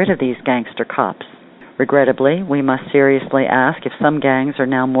to get rid of these gangster cops? Regrettably, we must seriously ask if some gangs are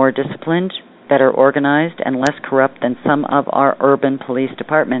now more disciplined, better organized, and less corrupt than some of our urban police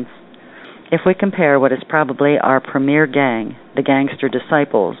departments. If we compare what is probably our premier gang, the Gangster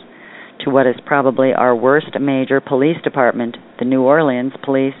Disciples, to what is probably our worst major police department, the New Orleans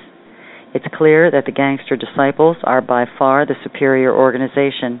Police, it's clear that the Gangster Disciples are by far the superior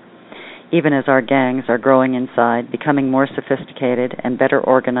organization, even as our gangs are growing inside, becoming more sophisticated and better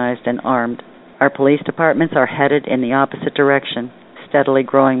organized and armed. Our police departments are headed in the opposite direction, steadily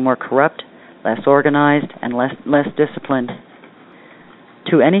growing more corrupt, less organized, and less disciplined.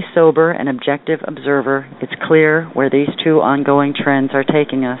 To any sober and objective observer, it's clear where these two ongoing trends are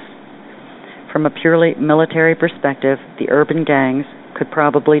taking us. From a purely military perspective, the urban gangs could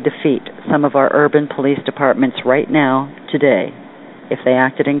probably defeat some of our urban police departments right now, today, if they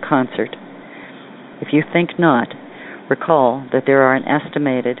acted in concert. If you think not, recall that there are an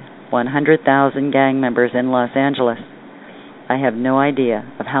estimated 100,000 gang members in Los Angeles. I have no idea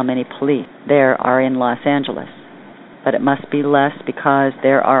of how many police there are in Los Angeles, but it must be less because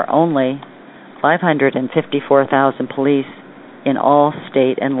there are only 554,000 police in all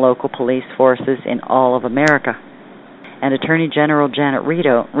state and local police forces in all of America. And Attorney General Janet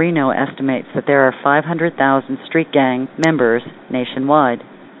Reno estimates that there are 500,000 street gang members nationwide.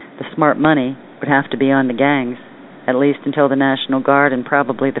 The smart money would have to be on the gangs, at least until the National Guard and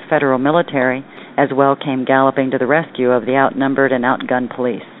probably the federal military as well came galloping to the rescue of the outnumbered and outgunned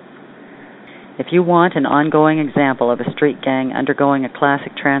police. If you want an ongoing example of a street gang undergoing a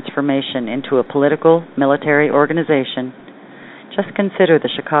classic transformation into a political military organization, just consider the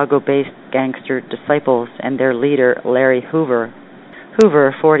Chicago-based Gangster Disciples and their leader, Larry Hoover.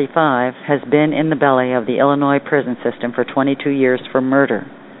 Hoover, 45, has been in the belly of the Illinois prison system for 22 years for murder.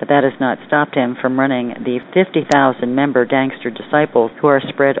 But that has not stopped him from running the 50,000-member Gangster Disciples who are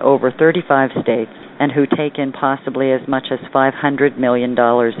spread over 35 states and who take in possibly as much as $500 million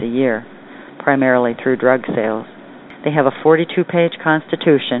a year, primarily through drug sales. They have a 42-page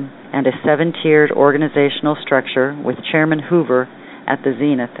constitution and a 7-tiered organizational structure with Chairman Hoover at the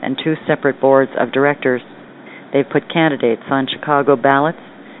zenith and 2 separate boards of directors. They've put candidates on Chicago ballots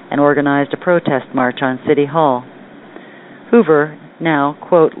and organized a protest march on City Hall. Hoover now,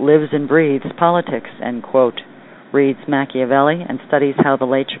 quote, lives and breathes politics, end quote, reads Machiavelli and studies how the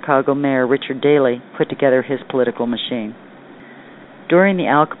late Chicago mayor Richard Daley put together his political machine. During the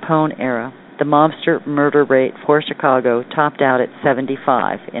Al Capone era, the mobster murder rate for Chicago topped out at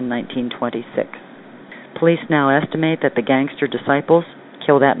 75 in 1926. Police now estimate that the gangster disciples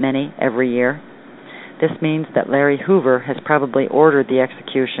kill that many every year. This means that Larry Hoover has probably ordered the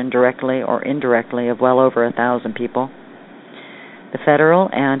execution directly or indirectly of well over 1,000 people. The federal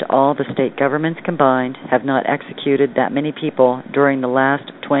and all the state governments combined have not executed that many people during the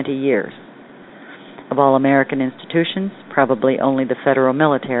last 20 years. Of all American institutions, probably only the federal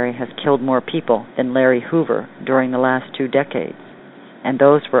military has killed more people than Larry Hoover during the last 2 decades, and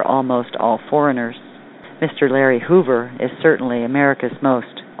those were almost all foreigners. Mr. Larry Hoover is certainly America's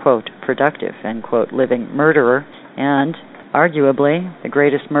most, quote, productive, end quote, living murderer, and arguably the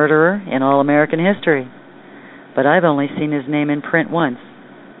greatest murderer in all American history. But I've only seen his name in print once.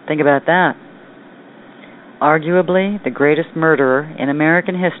 Think about that. Arguably the greatest murderer in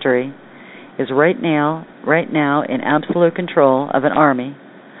American history is right now in absolute control of an army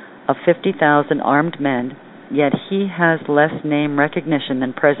of 50,000 armed men, yet he has less name recognition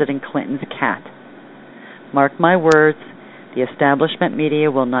than President Clinton's cat. Mark my words, the establishment media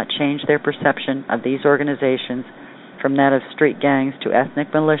will not change their perception of these organizations from that of street gangs to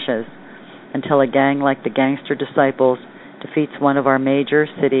ethnic militias until a gang like the Gangster Disciples defeats one of our major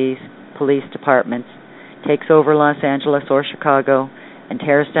cities' police departments, takes over Los Angeles or Chicago, and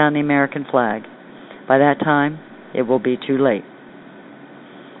tears down the American flag. By that time, it will be too late.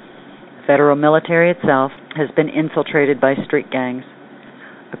 The federal military itself has been infiltrated by street gangs.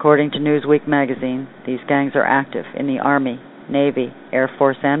 According to Newsweek magazine, these gangs are active in the Army, Navy, Air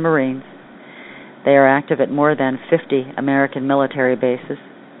Force, and Marines. They are active at more than 50 American military bases.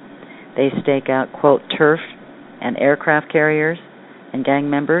 They stake out, quote, turf and aircraft carriers, and gang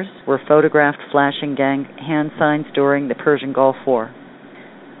members were photographed flashing gang hand signs during the Persian Gulf War.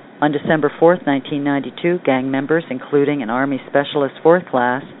 On December 4, 1992, gang members, including an Army Specialist 4th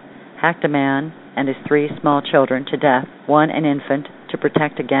Class, hacked a man and his 3 small children to death, one an infant, to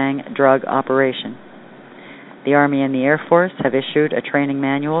protect a gang drug operation. The Army and the Air Force have issued a training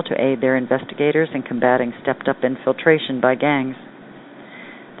manual to aid their investigators in combating stepped-up infiltration by gangs.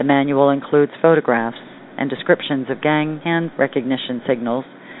 The manual includes photographs and descriptions of gang hand recognition signals,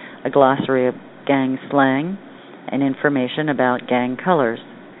 a glossary of gang slang, and information about gang colors.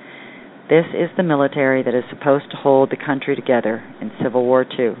 This is the military that is supposed to hold the country together in Civil War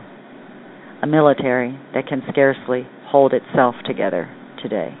II. A military that can scarcely hold itself together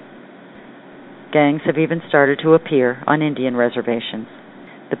today. Gangs have even started to appear on Indian reservations.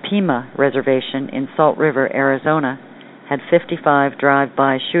 The Pima Reservation in Salt River, Arizona, had 55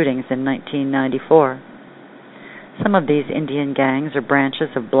 drive-by shootings in 1994. Some of these Indian gangs are branches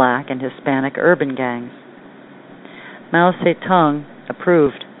of black and Hispanic urban gangs. Mao Zedong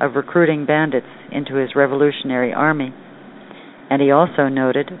approved of recruiting bandits into his revolutionary army, and he also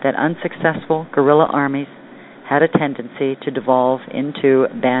noted that unsuccessful guerrilla armies had a tendency to devolve into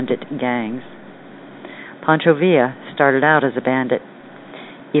bandit gangs. Pancho Villa started out as a bandit.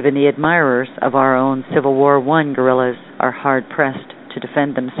 Even the admirers of our own Civil War I guerrillas are hard-pressed to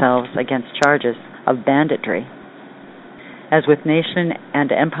defend themselves against charges of banditry. As with nation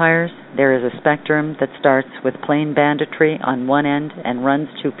and empires, there is a spectrum that starts with plain banditry on one end and runs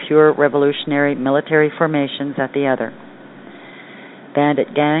to pure revolutionary military formations at the other.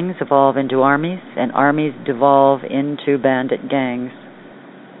 Bandit gangs evolve into armies, and armies devolve into bandit gangs.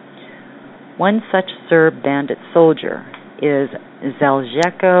 One such Serb bandit soldier is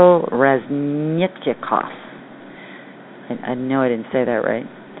Zaljeko Raznitkov. I know I didn't say that right.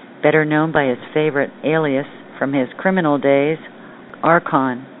 Better known by his favorite alias from his criminal days,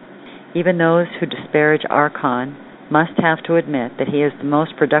 Archon. Even those who disparage Archon must have to admit that he is the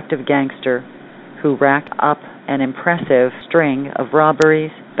most productive gangster who racked up an impressive string of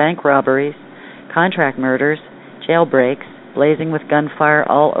robberies, bank robberies, contract murders, jailbreaks, blazing with gunfire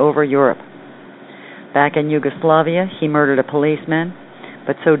all over Europe. Back in Yugoslavia, he murdered a policeman,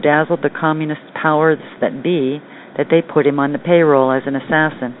 but so dazzled the communist powers that be that they put him on the payroll as an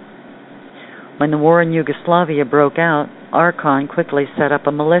assassin. When the war in Yugoslavia broke out, Archon quickly set up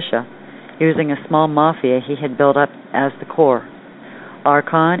a militia, using a small mafia he had built up as the core.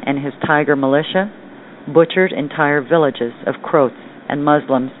 Archon and his Tiger militia butchered entire villages of Croats and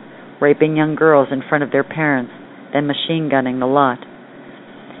Muslims, raping young girls in front of their parents, then machine gunning the lot.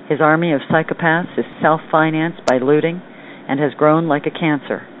 His army of psychopaths is self-financed by looting, and has grown like a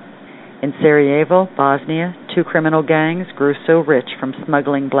cancer. In Sarajevo, Bosnia, 2 criminal gangs grew so rich from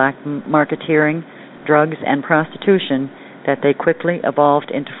smuggling, black marketeering, drugs, and prostitution that they quickly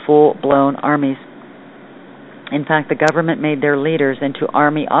evolved into full-blown armies. In fact, the government made their leaders into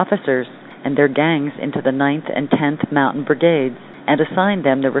army officers and their gangs into the 9th and 10th Mountain Brigades, and assigned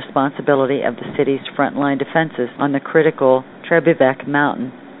them the responsibility of the city's frontline defenses on the critical Trebivec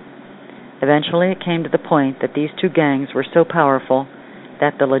Mountain. Eventually, it came to the point that these 2 gangs were so powerful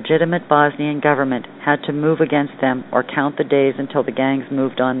that the legitimate Bosnian government had to move against them or count the days until the gangs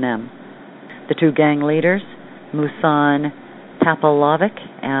moved on them. The 2 gang leaders, Musan Tapalovic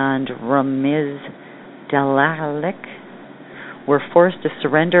and Ramiz Delalic, were forced to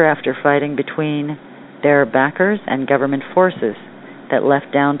surrender after fighting between their backers and government forces that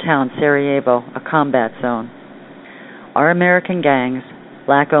left downtown Sarajevo a combat zone. Our American gangs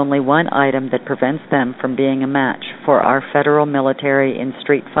lack only one item that prevents them from being a match for our federal military in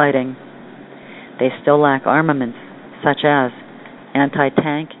street fighting. They still lack armaments, such as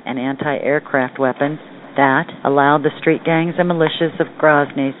anti-tank and anti-aircraft weapons that allowed the street gangs and militias of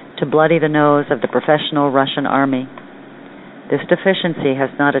Grozny to bloody the nose of the professional Russian army. This deficiency has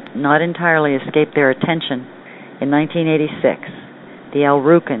not entirely escaped their attention. In 1986, the El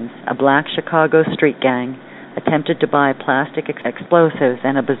Rukns, a black Chicago street gang, attempted to buy plastic explosives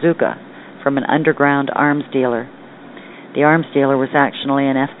and a bazooka from an underground arms dealer. The arms dealer was actually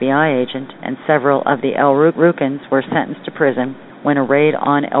an FBI agent, and several of the El Rukns were sentenced to prison when a raid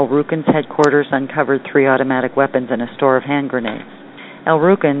on El Rukns headquarters uncovered 3 automatic weapons and a store of hand grenades. El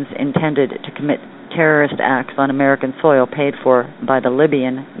Rukns intended to commit terrorist acts on American soil paid for by the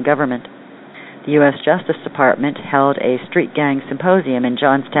Libyan government. The U.S. Justice Department held a street gang symposium in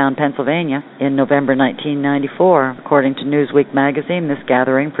Johnstown, Pennsylvania in November 1994. According to Newsweek magazine, this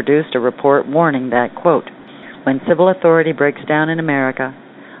gathering produced a report warning that, quote, "When civil authority breaks down in America,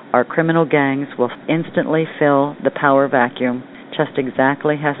 our criminal gangs will instantly fill the power vacuum, just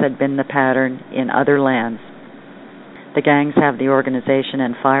exactly as had been the pattern in other lands. The gangs have the organization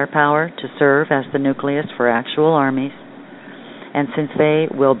and firepower to serve as the nucleus for actual armies, and since they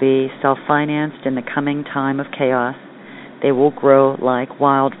will be self-financed in the coming time of chaos, they will grow like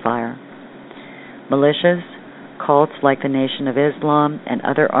wildfire. Militias, cults like the Nation of Islam, and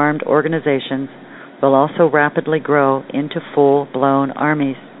other armed organizations will also rapidly grow into full-blown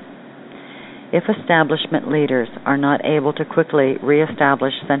armies. If establishment leaders are not able to quickly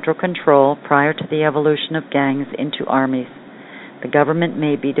reestablish central control prior to the evolution of gangs into armies, the government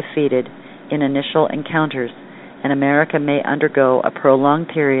may be defeated in initial encounters, and America may undergo a prolonged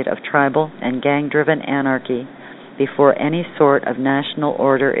period of tribal and gang-driven anarchy before any sort of national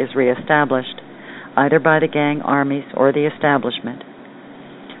order is reestablished, either by the gang armies or the establishment.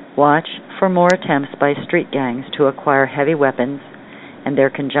 Watch for more attempts by street gangs to acquire heavy weapons and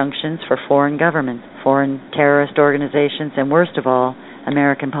their conjunctions for foreign governments, foreign terrorist organizations, and worst of all,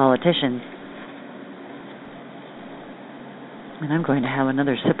 American politicians." And I'm going to have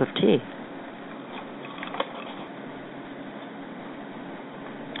another sip of tea.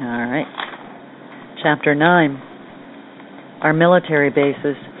 All right. Chapter 9. Our military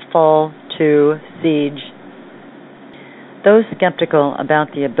bases fall to siege. Those skeptical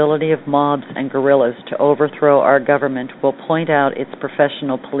about the ability of mobs and guerrillas to overthrow our government will point out its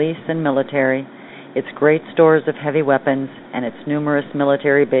professional police and military, its great stores of heavy weapons, and its numerous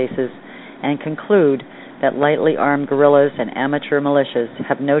military bases, and conclude that lightly armed guerrillas and amateur militias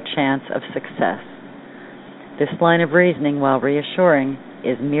have no chance of success. This line of reasoning, while reassuring,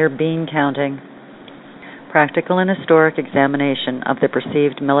 is mere bean counting. Practical and historic examination of the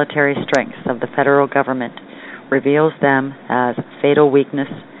perceived military strengths of the federal government reveals them as fatal weakness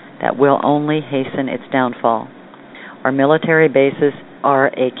that will only hasten its downfall. Our military bases are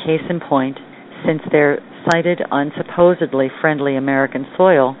a case in point. Since they're sited on supposedly friendly American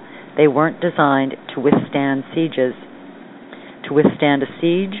soil, they weren't designed to withstand sieges. To withstand a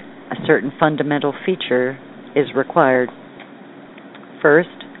siege, a certain fundamental feature is required.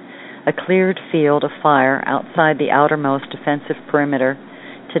 First, a cleared field of fire outside the outermost defensive perimeter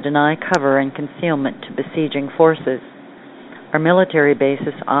to deny cover and concealment to besieging forces. Our military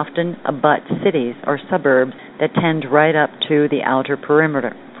bases often abut cities or suburbs that tend right up to the outer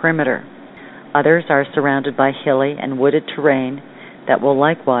perimeter. Others are surrounded by hilly and wooded terrain that will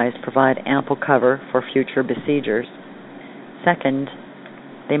likewise provide ample cover for future besiegers. Second,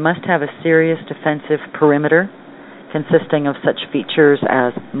 they must have a serious defensive perimeter consisting of such features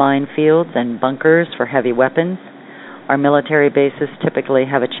as minefields and bunkers for heavy weapons. Our military bases typically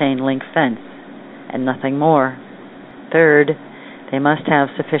have a chain link fence and nothing more. Third, They must have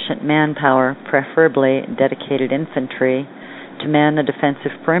sufficient manpower, preferably dedicated infantry, to man the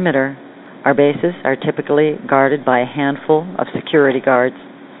defensive perimeter. Our bases are typically guarded by a handful of security guards.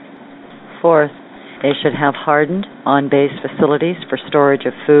 Fourth, they should have hardened on-base facilities for storage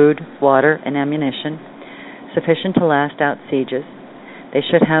of food, water, and ammunition, sufficient to last out sieges. They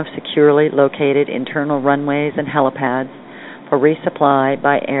should have securely located internal runways and helipads for resupply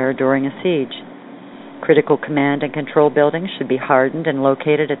by air during a siege. Critical command and control buildings should be hardened and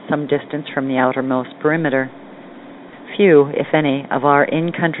located at some distance from the outermost perimeter. Few, if any, of our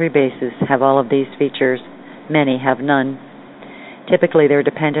in-country bases have all of these features. Many have none. Typically, they're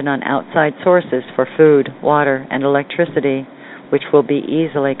dependent on outside sources for food, water, and electricity, which will be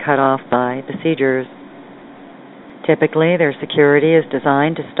easily cut off by besiegers. Typically, their security is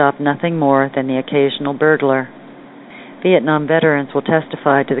designed to stop nothing more than the occasional burglar. Vietnam veterans will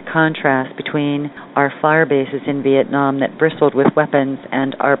testify to the contrast between our fire bases in Vietnam that bristled with weapons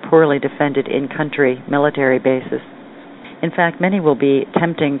and our poorly defended in-country military bases. In fact, many will be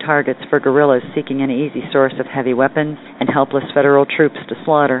tempting targets for guerrillas seeking an easy source of heavy weapons and helpless federal troops to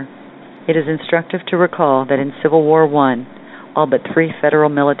slaughter. It is instructive to recall that in Civil War I, all but 3 federal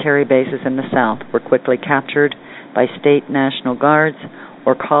military bases in the South were quickly captured by state National Guards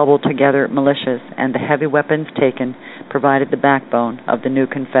or cobbled together militias, and the heavy weapons taken provided the backbone of the new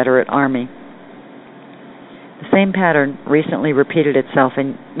Confederate Army. The same pattern recently repeated itself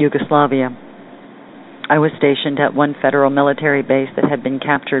in Yugoslavia. I was stationed at one federal military base that had been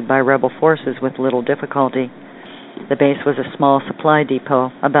captured by rebel forces with little difficulty. The base was a small supply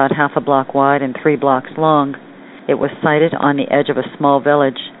depot, about half a block wide and 3 blocks long. It was sited on the edge of a small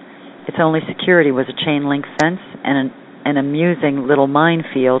village. Its only security was a chain-link fence and an amusing little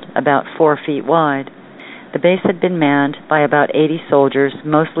minefield about 4 feet wide. The base had been manned by about 80 soldiers,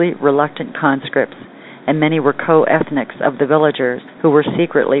 mostly reluctant conscripts, and many were co-ethnics of the villagers who were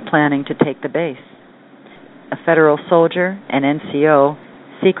secretly planning to take the base. A federal soldier, an NCO,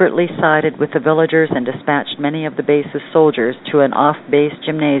 secretly sided with the villagers and dispatched many of the base's soldiers to an off-base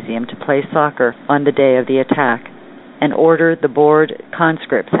gymnasium to play soccer on the day of the attack. An order the bored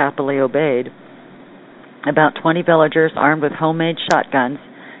conscripts happily obeyed. About 20 villagers armed with homemade shotguns,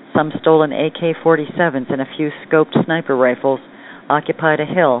 some stolen AK-47s and a few scoped sniper rifles, occupied a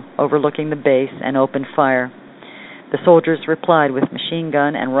hill overlooking the base and opened fire. The soldiers replied with machine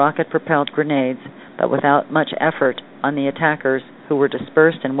gun and rocket-propelled grenades, but without much effort on the attackers, who were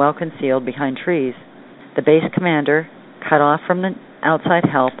dispersed and well concealed behind trees. The base commander, cut off from the outside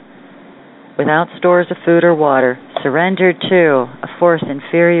help, without stores of food or water, surrendered to a force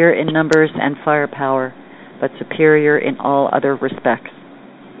inferior in numbers and firepower, but superior in all other respects.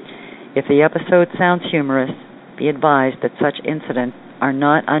 If the episode sounds humorous, be advised that such incidents are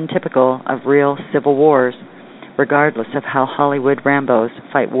not untypical of real civil wars, regardless of how Hollywood Rambos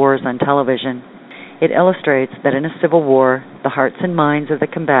fight wars on television. It illustrates that in a civil war, the hearts and minds of the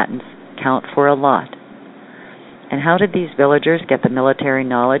combatants count for a lot. And how did these villagers get the military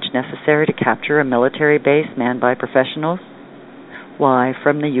knowledge necessary to capture a military base manned by professionals? Why,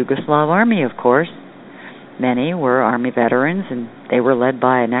 from the Yugoslav army, of course. Many were Army veterans, and they were led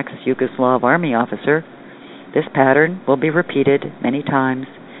by an ex-Yugoslav Army officer. This pattern will be repeated many times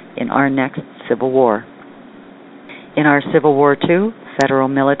in our next Civil War. In our Civil War II, federal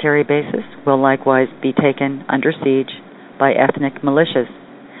military bases will likewise be taken under siege by ethnic militias,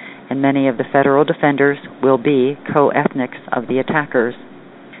 and many of the federal defenders will be co-ethnics of the attackers.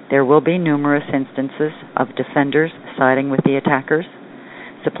 There will be numerous instances of defenders siding with the attackers,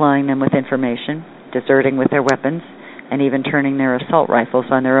 supplying them with information, deserting with their weapons, and even turning their assault rifles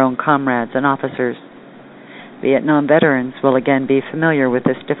on their own comrades and officers. Vietnam veterans will again be familiar with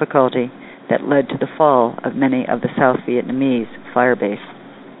this difficulty that led to the fall of many of the South Vietnamese fire base.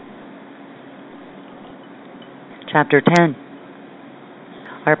 Chapter 10.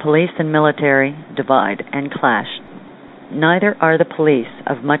 Our police and military divide and clash. Neither are the police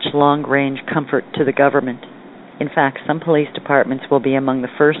of much long-range comfort to the government. In fact, some police departments will be among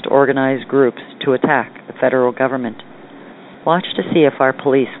the first organized groups to attack the federal government. Watch to see if our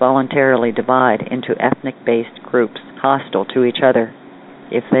police voluntarily divide into ethnic-based groups hostile to each other.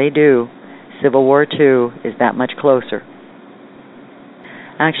 If they do, Civil War II is that much closer.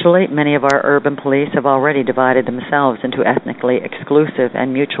 Actually, many of our urban police have already divided themselves into ethnically exclusive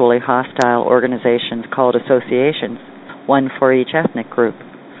and mutually hostile organizations called associations, one for each ethnic group.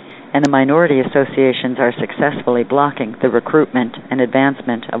 And the minority associations are successfully blocking the recruitment and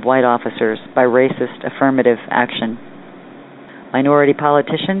advancement of white officers by racist affirmative action. Minority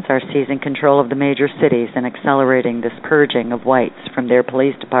politicians are seizing control of the major cities and accelerating this purging of whites from their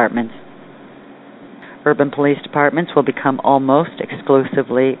police departments. Urban police departments will become almost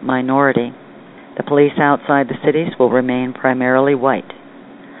exclusively minority. The police outside the cities will remain primarily white.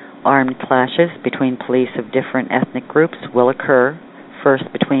 Armed clashes between police of different ethnic groups will occur, first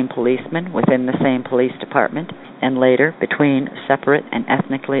between policemen within the same police department, and later between separate and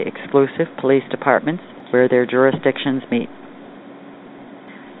ethnically exclusive police departments where their jurisdictions meet.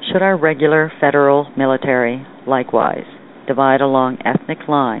 Should our regular federal military, likewise, divide along ethnic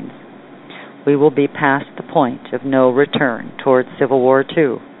lines, we will be past the point of no return towards Civil War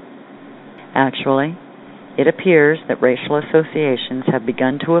II. Actually, it appears that racial associations have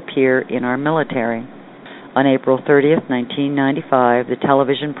begun to appear in our military. On April 30th, 1995, the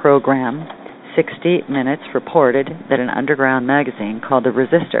television program 60 Minutes reported that an underground magazine called The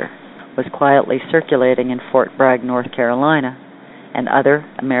Resistor was quietly circulating in Fort Bragg, North Carolina, and other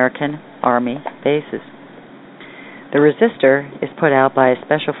American Army bases. The Resistor is put out by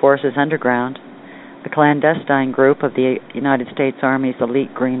Special Forces Underground, a clandestine group of the United States Army's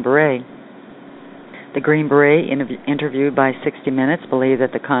elite Green Beret. The Green Beret, interviewed by 60 Minutes, believe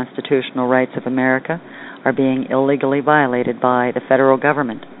that the constitutional rights of America are being illegally violated by the federal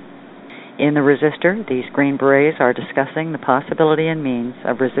government. In the Resistor, these Green Berets are discussing the possibility and means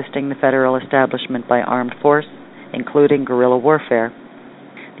of resisting the federal establishment by armed force, including guerrilla warfare.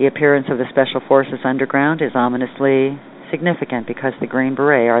 The appearance of the Special Forces Underground is ominously significant because the Green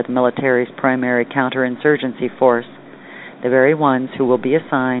Beret are the military's primary counterinsurgency force, the very ones who will be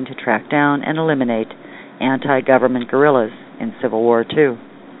assigned to track down and eliminate anti-government guerrillas in Civil War II.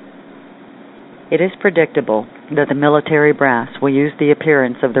 It is predictable that the military brass will use the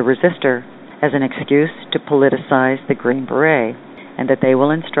appearance of the Resistor as an excuse to politicize the Green Beret, and that they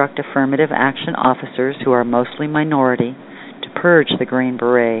will instruct affirmative action officers who are mostly minority to purge the Green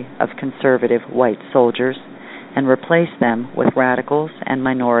Beret of conservative white soldiers and replace them with radicals and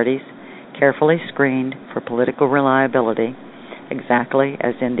minorities carefully screened for political reliability, exactly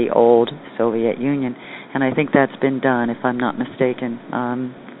as in the old Soviet Union. And I think that's been done, if I'm not mistaken,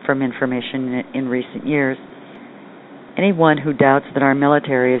 from information in recent years. Anyone who doubts that our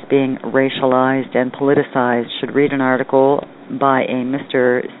military is being racialized and politicized should read an article by a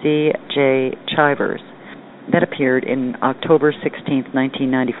Mr. C.J. Chivers that appeared in October 16,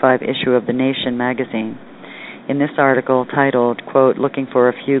 1995 issue of The Nation magazine. In this article titled, quote, "Looking for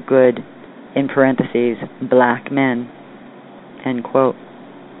a Few Good, in parentheses, Black Men," end quote,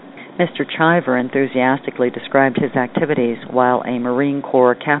 Mr. Chiver enthusiastically described his activities while a Marine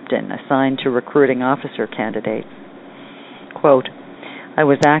Corps captain assigned to recruiting officer candidates. Quote, "I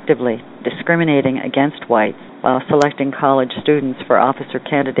was actively discriminating against whites while selecting college students for officer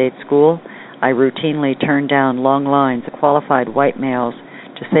candidate school. I routinely turned down long lines of qualified white males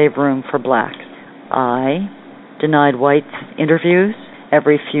to save room for blacks. I denied whites interviews.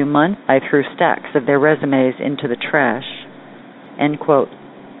 Every few months, I threw stacks of their resumes into the trash." End quote.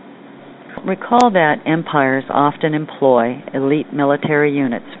 Recall that empires often employ elite military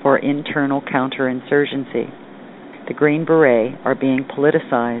units for internal counterinsurgency. The Green Beret are being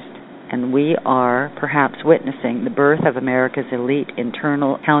politicized, and we are perhaps witnessing the birth of America's elite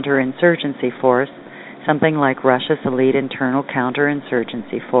internal counterinsurgency force, something like Russia's elite internal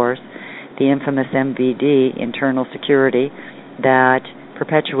counterinsurgency force, the infamous MVD, internal security, that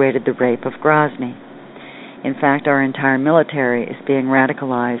perpetuated the rape of Grozny. In fact, our entire military is being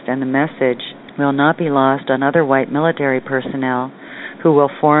radicalized, and the message will not be lost on other white military personnel who will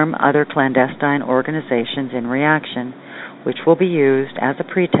form other clandestine organizations in reaction, which will be used as a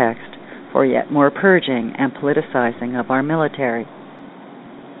pretext for yet more purging and politicizing of our military.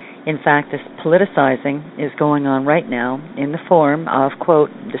 In fact, this politicizing is going on right now in the form of, quote,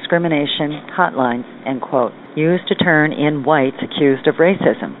 discrimination hotlines, end quote, used to turn in whites accused of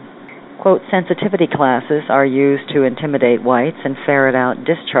racism. Quote, sensitivity classes are used to intimidate whites and ferret out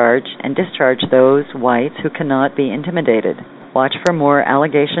discharge those whites who cannot be intimidated. Watch for more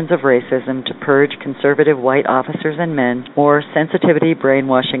allegations of racism to purge conservative white officers and men, more sensitivity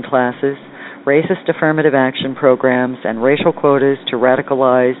brainwashing classes, racist affirmative action programs, and racial quotas to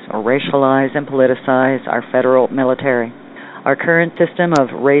radicalize or racialize and politicize our federal military. Our current system of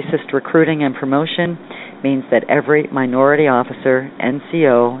racist recruiting and promotion means that every minority officer,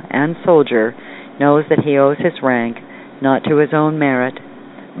 NCO, and soldier knows that he owes his rank not to his own merit,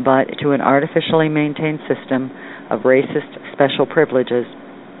 but to an artificially maintained system of racist special privileges.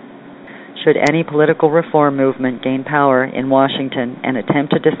 Should any political reform movement gain power in Washington and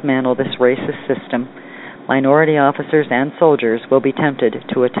attempt to dismantle this racist system, minority officers and soldiers will be tempted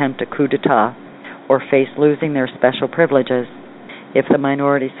to attempt a coup d'etat or face losing their special privileges. If the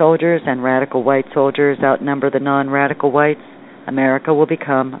minority soldiers and radical white soldiers outnumber the non-radical whites, America will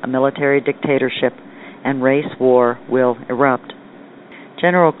become a military dictatorship, and race war will erupt.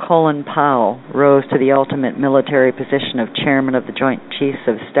 General Colin Powell rose to the ultimate military position of chairman of the Joint Chiefs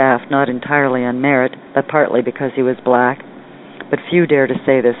of Staff, not entirely on merit, but partly because he was black. But few dare to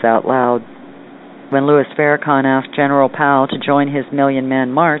say this out loud. When Louis Farrakhan asked General Powell to join his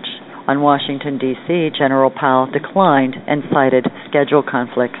million-man march on Washington, D.C., General Powell declined and cited schedule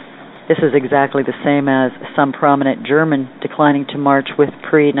conflicts. This is exactly the same as some prominent German declining to march with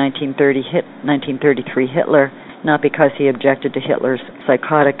pre-1933 Hitler, not because he objected to Hitler's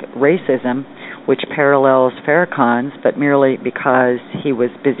psychotic racism, which parallels Farrakhan's, but merely because he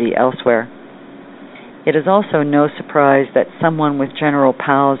was busy elsewhere. It is also no surprise that someone with General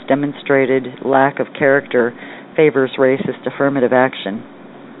Powell's demonstrated lack of character favors racist affirmative action.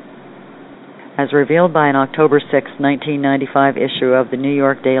 As revealed by an October 6, 1995 issue of the New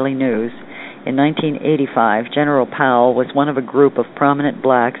York Daily News, in 1985, General Powell was one of a group of prominent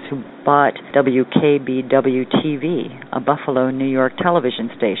blacks who bought WKBW-TV, a Buffalo, New York television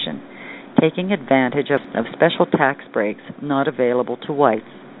station, taking advantage of special tax breaks not available to whites.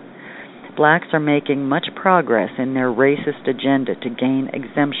 Blacks are making much progress in their racist agenda to gain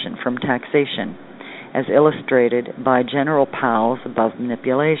exemption from taxation, as illustrated by General Powell's above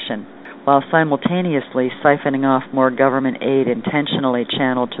manipulation, while simultaneously siphoning off more government aid intentionally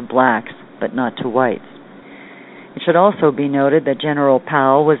channeled to blacks, but not to whites. It should also be noted that General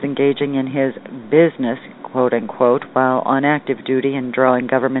Powell was engaging in his business, quote-unquote, while on active duty and drawing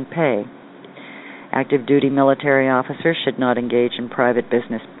government pay. Active duty military officers should not engage in private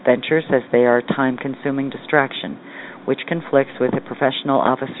business ventures as they are time-consuming distraction, which conflicts with a professional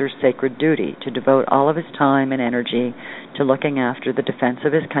officer's sacred duty to devote all of his time and energy to looking after the defense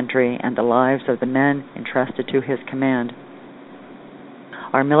of his country and the lives of the men entrusted to his command.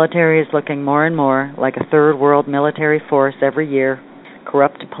 Our military is looking more and more like a third world military force every year,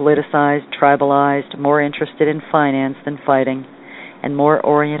 corrupt, politicized, tribalized, more interested in finance than fighting, and more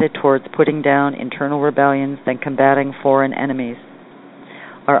oriented towards putting down internal rebellions than combating foreign enemies.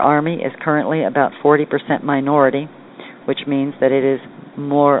 Our Army is currently about 40% minority, which means that it is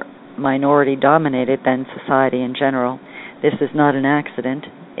more minority-dominated than society in general. This is not an accident.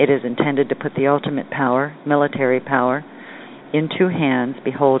 It is intended to put the ultimate power, military power, into hands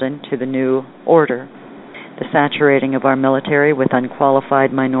beholden to the new order. The saturating of our military with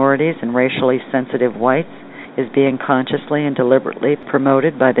unqualified minorities and racially sensitive whites is being consciously and deliberately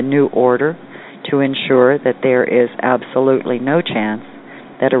promoted by the new order to ensure that there is absolutely no chance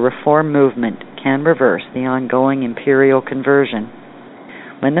that a reform movement can reverse the ongoing imperial conversion.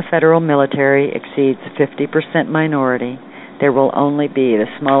 When the federal military exceeds 50% minority, there will only be the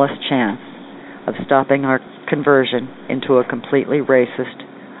smallest chance of stopping our conversion into a completely racist,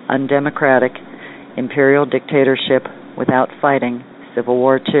 undemocratic, imperial dictatorship without fighting Civil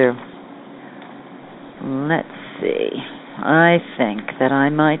War II. Let's see. I think that I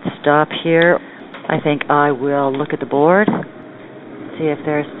might stop here. I think I will look at the board, see if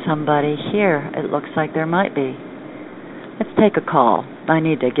there's somebody here. It looks like there might be. Let's take a call. I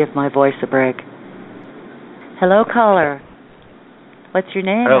need to give my voice a break. Hello, caller. What's your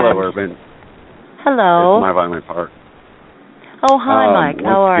name? Hello, Urban. Hello. It's my violent part. Oh, hi, Mike.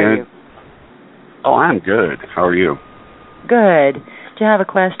 How are you? Oh, I'm good. How are you? Good. Do you have a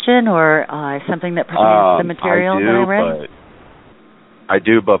question or something that pertains to the material that I read? I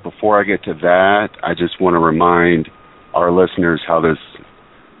do, but before I get to that, I just want to remind our listeners how this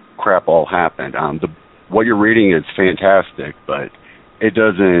crap all happened. What you're reading is fantastic, but it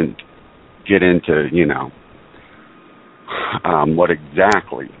doesn't get into, what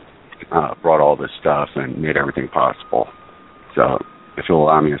exactly brought all this stuff and made everything possible. So, if you'll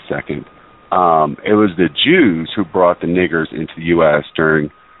allow me a second. It was the Jews who brought the niggers into the U.S.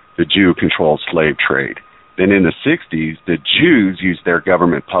 during the Jew-controlled slave trade. Then in the 60s, the Jews used their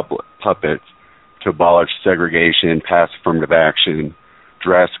government puppets to abolish segregation, pass affirmative action,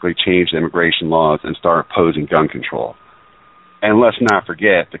 drastically change immigration laws, and start opposing gun control. And let's not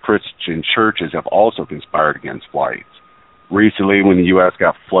forget, the Christian churches have also conspired against whites. Recently, when the U.S.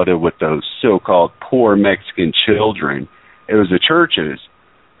 got flooded with those so-called poor Mexican children, it was the churches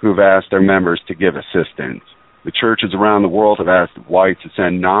who've asked their members to give assistance. The churches around the world have asked whites to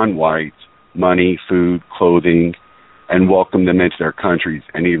send non-whites money, food, clothing, and welcome them into their countries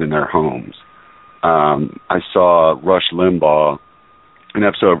and even their homes. I saw Rush Limbaugh, an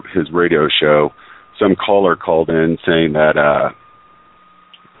episode of his radio show, some caller called in saying that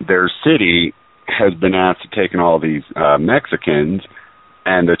their city has been asked to take in all these Mexicans,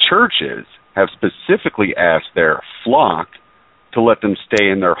 and the churches have specifically asked their flock to let them stay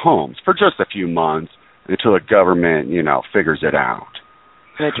in their homes for just a few months until the government, figures it out.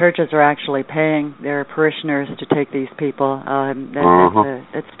 The churches are actually paying their parishioners to take these people.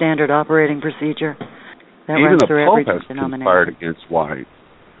 That's standard operating procedure. That Even runs the through Pope every has denomination. conspired against whites.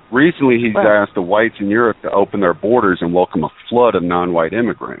 Recently, he's asked the whites in Europe to open their borders and welcome a flood of non-white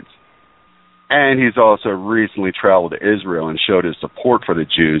immigrants. And he's also recently traveled to Israel and showed his support for the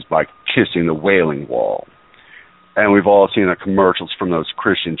Jews by kissing the Wailing Wall. And we've all seen the commercials from those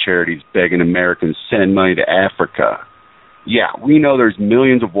Christian charities begging Americans to send money to Africa. Yeah, we know there's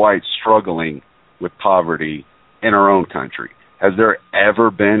millions of whites struggling with poverty in our own country. Has there ever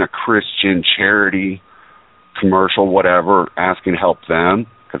been a Christian charity, commercial, whatever, asking to help them?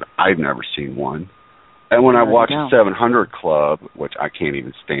 Because I've never seen one. And when I watch the 700 Club, which I can't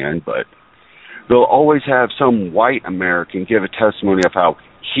even stand, but they'll always have some white American give a testimony of how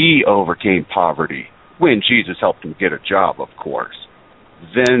he overcame poverty when Jesus helped him get a job, of course.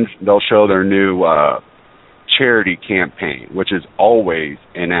 Then they'll show their new charity campaign, which is always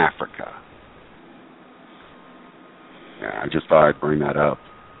in Africa. Yeah, I just thought I'd bring that up.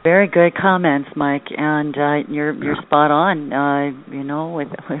 Very good comments, Mike, and you're spot on.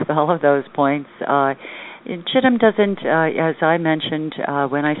 With all of those points. Chittum doesn't, as I mentioned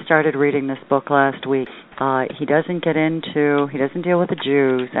when I started reading this book last week, he doesn't deal with the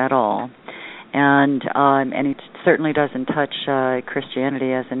Jews at all, and he certainly doesn't touch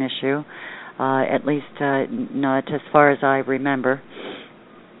Christianity as an issue, at least not as far as I remember.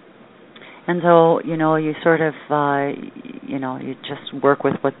 And so, you sort of, you just work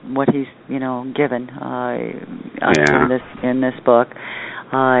with what he's, given in this book.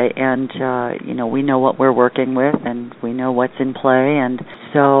 We know what we're working with, and we know what's in play. And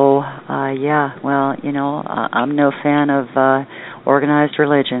so, I'm no fan of organized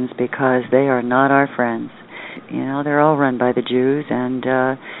religions because they are not our friends. They're all run by the Jews, and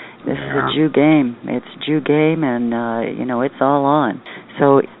this is a Jew game. It's Jew game, and, it's all on.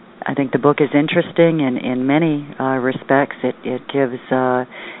 So I think the book is interesting in many respects. It gives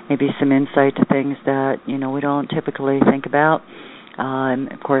maybe some insight to things that, we don't typically think about.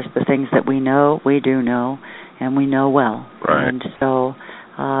 Of course, the things that we do know, and we know well. Right. And so,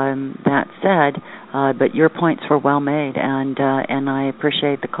 that said, but your points were well made, and I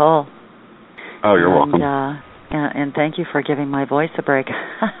appreciate the call. Oh, you're welcome. And thank you for giving my voice a break.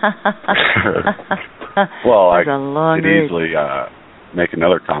 Well, I could easily make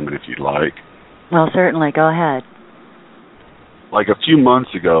another comment if you'd like. Well, certainly. Go ahead. Like a few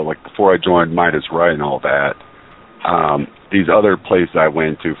months ago, like before I joined Midas Right and all that, these other places I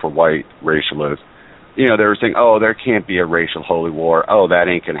went to for white racialists, they were saying, oh, there can't be a racial holy war. Oh, that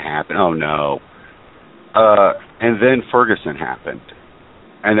ain't going to happen. Oh, no. And then Ferguson happened.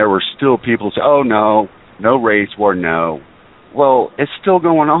 And there were still people who said, oh, no race war, no. Well, it's still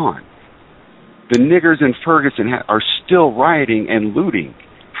going on. The niggers in Ferguson are still rioting and looting.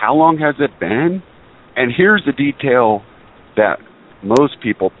 How long has it been? And here's the detail that most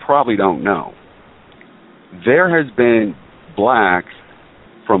people probably don't know. There has been blacks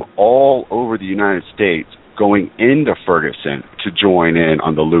from all over the United States going into Ferguson to join in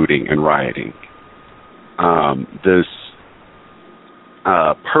on the looting and rioting. This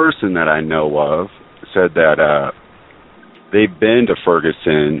person that I know of said that they've been to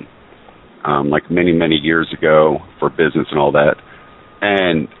Ferguson like many, many years ago for business and all that.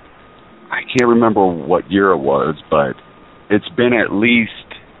 And I can't remember what year it was, but it's been it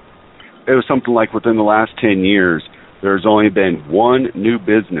was something like within the last 10 years, there's only been one new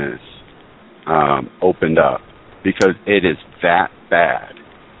business opened up because it is that bad.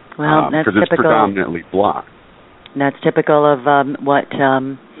 Well, that's typical. Because it's predominantly black. That's typical of what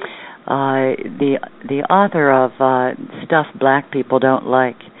the author of Stuff Black People Don't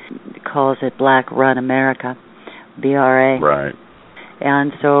Like calls it Black Run America, BRA. Right.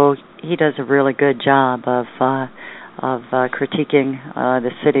 And so he does a really good job of critiquing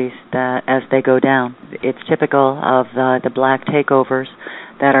the cities that as they go down. It's typical of the black takeovers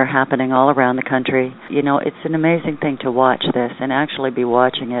that are happening all around the country. It's an amazing thing to watch this and actually be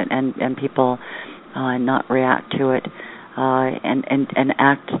watching it and people not react to it and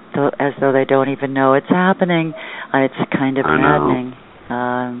act as though they don't even know it's happening. It's kind of maddening,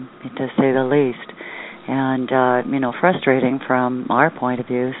 to say the least. And, frustrating from our point of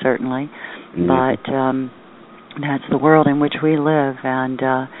view, certainly. Mm-hmm. But that's the world in which we live, and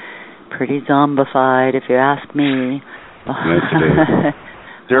pretty zombified, if you ask me. Yes, it is.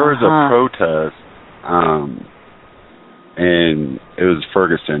 There was a protest, and it was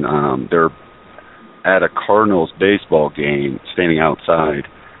Ferguson. They're at a Cardinals baseball game, standing outside,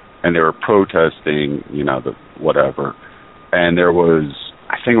 and they were protesting, the whatever. And there was,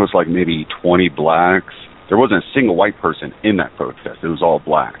 I think it was like maybe 20 blacks, there wasn't a single white person in that protest. It was all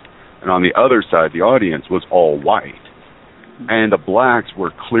black. And on the other side, the audience was all white. And the blacks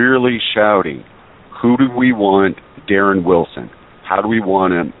were clearly shouting, who do we want Darren Wilson? How do we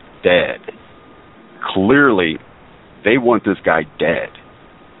want him dead? Clearly, they want this guy dead.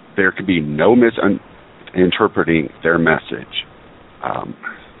 There could be no misinterpreting their message.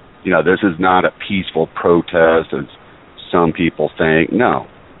 This is not a peaceful protest, as some people think. No,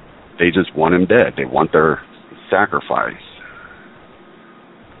 they just want him dead. They want their sacrifice.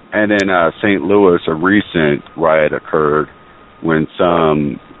 And in St. Louis, a recent riot occurred when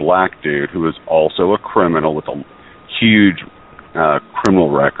some black dude, who was also a criminal with a huge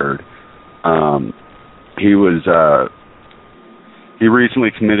criminal record, he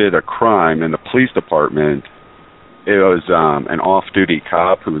recently committed a crime in the police department. It was an off-duty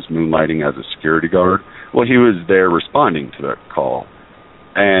cop who was moonlighting as a security guard. Well, he was there responding to the call.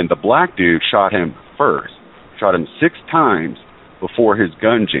 And the black dude shot him first, shot him 6 times before his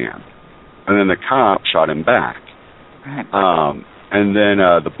gun jammed. And then the cop shot him back. Right. And then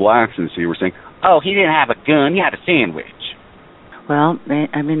the blacks in the city were saying, oh, he didn't have a gun, he had a sandwich. Well,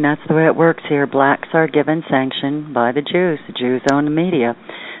 that's the way it works here. Blacks are given sanction by the Jews. The Jews own the media,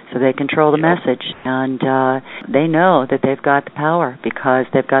 so they control the message. And they know that they've got the power because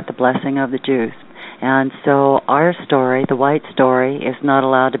they've got the blessing of the Jews. And so our story, the white story, is not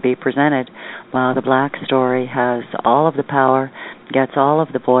allowed to be presented, while the black story has all of the power, gets all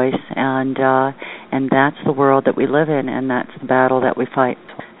of the voice, and that's the world that we live in, and that's the battle that we fight.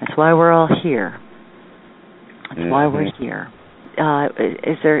 That's why we're all here. That's why we're here.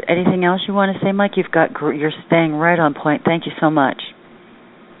 Is there anything else you want to say, Mike? You're staying right on point. Thank you so much.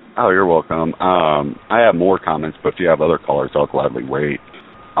 Oh, you're welcome. I have more comments, but if you have other callers, I'll gladly wait.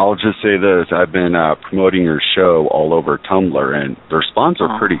 I'll just say this. I've been promoting your show all over Tumblr, and the response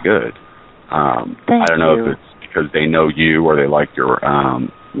are pretty good. I don't know if it's because they know you or they like your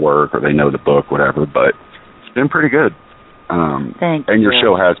work or they know the book, whatever, but it's been pretty good. Thank you. And your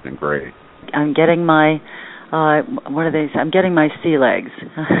show has been great. I'm getting my, I'm getting my sea legs.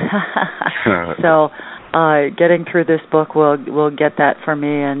 So getting through this book will get that for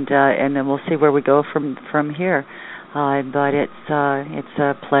me, and then we'll see where we go from here. But it's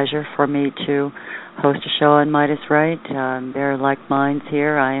a pleasure for me to host a show on Midas Right. There are like minds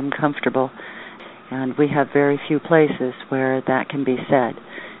here. I am comfortable, and we have very few places where that can be said.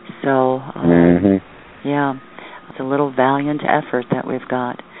 So, yeah, it's a little valiant effort that we've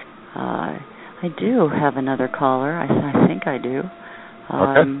got. I do have another caller. I think I do.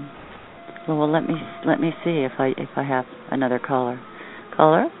 Okay. Well, let me see if I have another caller.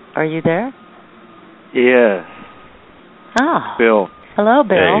 Caller, are you there? Yes. Ah. Bill. Hello,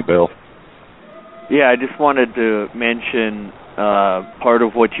 Bill. Hey, Bill. Yeah, I just wanted to mention part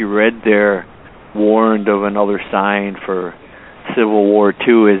of what you read there warned of another sign for Civil War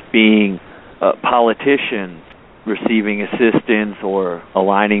II as being politicians receiving assistance or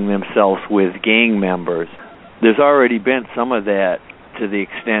aligning themselves with gang members. There's already been some of that to the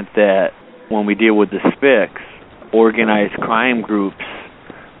extent that when we deal with the SPICs, organized crime groups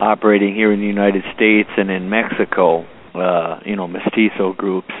operating here in the United States and in Mexico, mestizo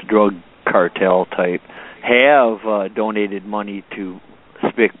groups, drug cartel type, have donated money to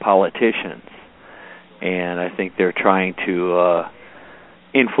SPIC politicians. And I think they're trying to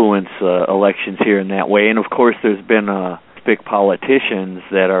influence elections here in that way. And, of course, there's been SPIC politicians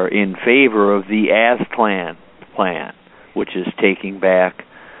that are in favor of the Aztlan plan, which is taking back,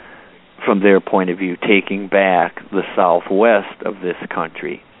 from their point of view, taking back the southwest of this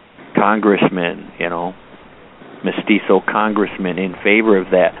country. Congressmen, mestizo congressmen in favor of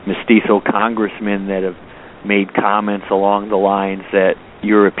that. Mestizo congressmen that have made comments along the lines that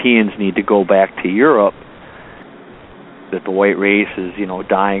Europeans need to go back to Europe, that the white race is,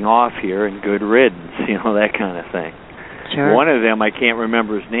 dying off here, and good riddance, that kind of thing. Sure. One of them, I can't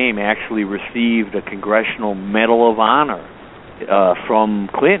remember his name, actually received a Congressional Medal of Honor from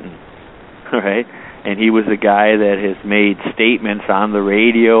Clinton, right? And he was a guy that has made statements on the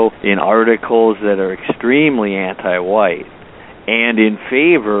radio, in articles that are extremely anti-white and in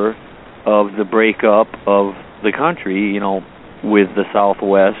favor of the breakup of the country, with the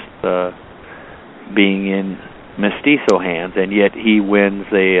Southwest being in mestizo hands. And yet he wins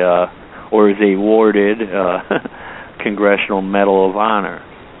or is awarded Congressional Medal of Honor.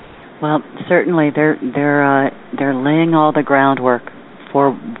 Well, certainly they're laying all the groundwork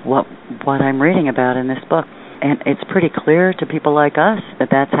for what I'm reading about in this book, and it's pretty clear to people like us that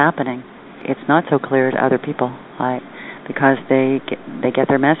that's happening. It's not so clear to other people, because they get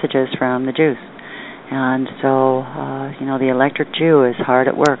their messages from the Jews, and so the electric Jew is hard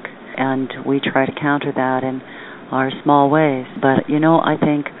at work, and we try to counter that in our small ways. But I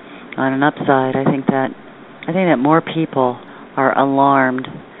think on an upside, I think that more people are alarmed,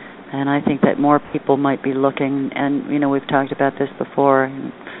 and I think that more people might be looking. And we've talked about this before.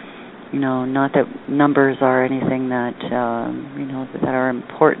 And, not that numbers are anything that that are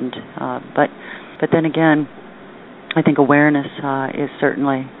important, but then again, I think awareness is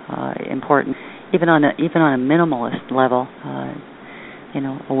certainly important, even on a minimalist level.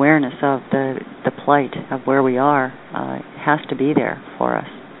 Awareness of the plight of where we are has to be there for us.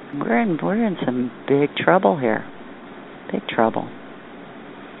 We're in some big trouble here. Big trouble.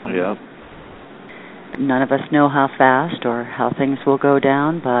 Yeah. None of us know how fast or how things will go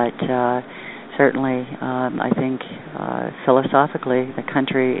down, but certainly I think philosophically the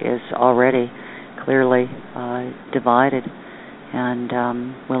country is already clearly divided and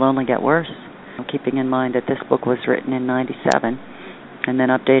will only get worse. Keeping in mind that this book was written in 97 and then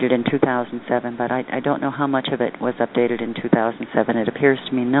updated in 2007, but I don't know how much of it was updated in 2007. It appears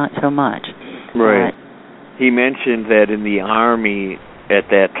to me not so much. Right. He mentioned that in the Army at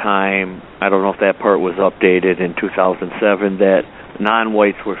that time, I don't know if that part was updated in 2007, that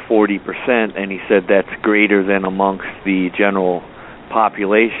non-whites were 40%, and he said that's greater than amongst the general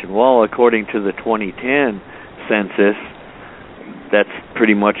population. Well, according to the 2010 census, that's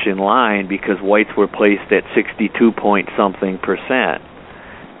pretty much in line because whites were placed at 62-point-something%.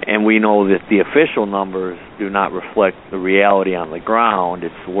 And we know that the official numbers do not reflect the reality on the ground.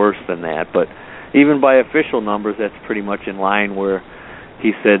 It's worse than that. But even by official numbers, that's pretty much in line where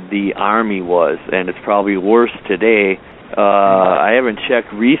he said the Army was, and it's probably worse today. I haven't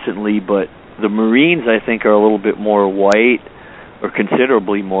checked recently, but the Marines, I think, are a little bit more white, or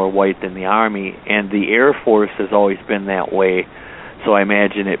considerably more white than the Army, and the Air Force has always been that way, so I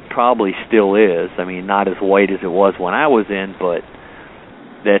imagine it probably still is. I mean, not as white as it was when I was in, but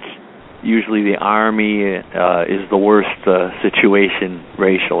that's usually the Army is the worst situation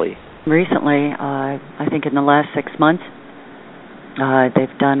racially. Recently, I think in the last 6 months,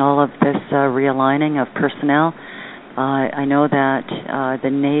 they've done all of this realigning of personnel. I know that the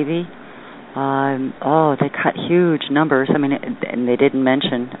Navy, they cut huge numbers. I mean, and they didn't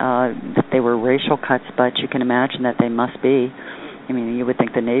mention that they were racial cuts, but you can imagine that they must be. I mean, you would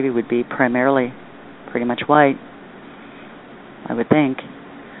think the Navy would be primarily pretty much white, I would think.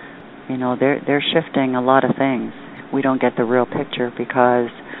 They're shifting a lot of things. We don't get the real picture because,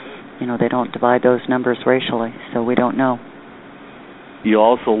 they don't divide those numbers racially, so we don't know. You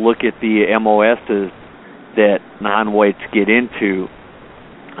also look at the MOSs that non-whites get into.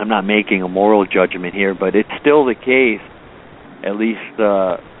 I'm not making a moral judgment here, but it's still the case, at least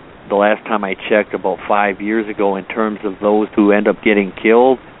the last time I checked about 5 years ago, in terms of those who end up getting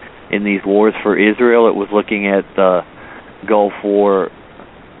killed in these wars for Israel. It was looking at the Gulf War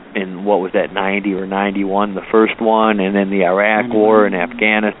in, 90 or 91, the first one, and then the Iraq War in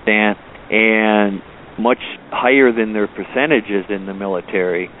Afghanistan, and much higher than their percentages in the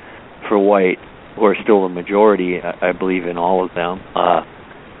military for white, who are still the majority, I believe, in all of them.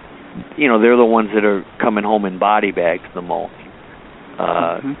 They're the ones that are coming home in body bags the most.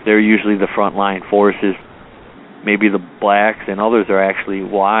 They're usually the frontline forces. Maybe the blacks and others are actually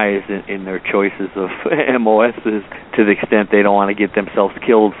wise in their choices of MOSs to the extent they don't want to get themselves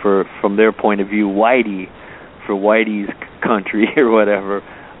killed from their point of view, for Whitey's country or whatever.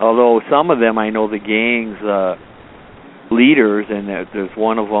 Although some of them, I know the gangs leaders, and there's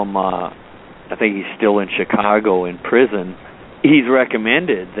one of them, I think he's still in Chicago in prison. He's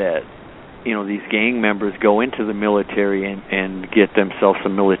recommended that these gang members go into the military and get themselves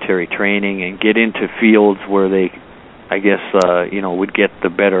some military training and get into fields where they, I guess, would get the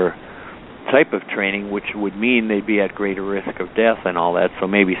better type of training, which would mean they'd be at greater risk of death and all that. So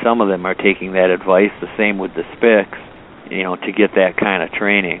maybe some of them are taking that advice, the same with the Spics, to get that kind of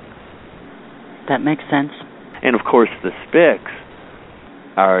training. That makes sense. And of course, the Spics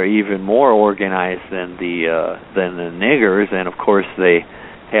are even more organized than the niggers, and of course they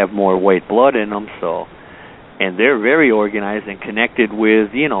have more white blood in them, and they're very organized and connected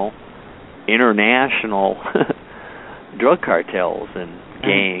with, international drug cartels and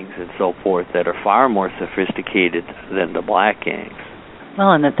gangs and so forth that are far more sophisticated than the black gangs.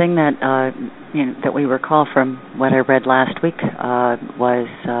 Well, and the thing that that we recall from what I read last week was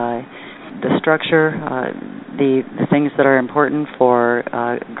the structure, the things that are important for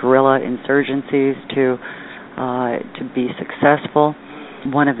guerrilla insurgencies to be successful.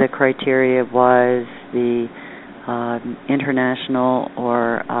 One of the criteria was the international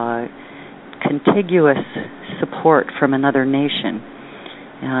or contiguous support from another nation.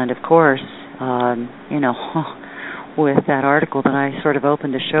 And of course, with that article that I sort of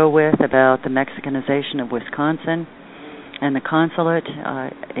opened the show with about the Mexicanization of Wisconsin and the consulate,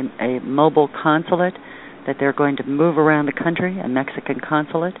 a mobile consulate that they're going to move around the country, a Mexican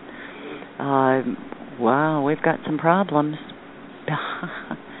consulate. Wow, we've got some problems.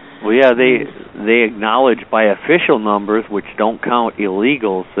 Well, yeah, they acknowledge by official numbers, which don't count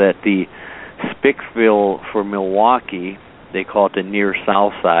illegals, that the Spicksville for Milwaukee, they call it the near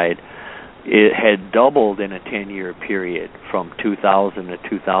south side, it had doubled in a 10-year period from 2000 to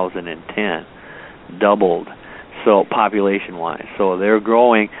 2010. Doubled, so population-wise. So they're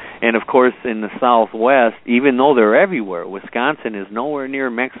growing. And, of course, in the Southwest, even though they're everywhere, Wisconsin is nowhere near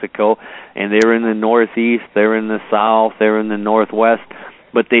Mexico, and they're in the Northeast, they're in the South, they're in the Northwest,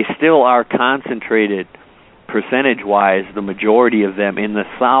 but they still are concentrated percentage-wise, the majority of them in the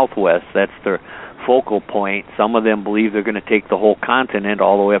Southwest. That's their focal point. Some of them believe they're going to take the whole continent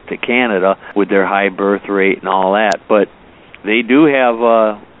all the way up to Canada with their high birth rate and all that. But they do have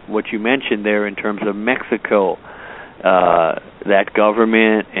what you mentioned there in terms of Mexico, that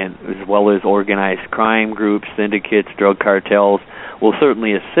government, and as well as organized crime groups, syndicates, drug cartels, will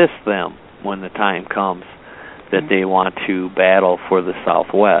certainly assist them when the time comes that they want to battle for the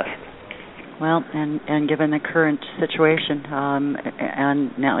Southwest. Well, and given the current situation,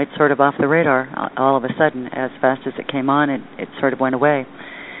 and now it's sort of off the radar all of a sudden. As fast as it came on, it sort of went away.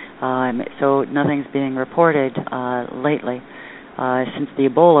 So nothing's being reported lately since the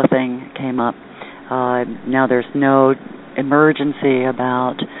Ebola thing came up. Now there's no emergency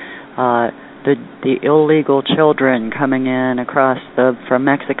about the illegal children coming in across from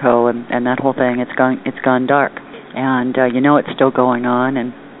Mexico and that whole thing. It's gone dark, and it's still going on.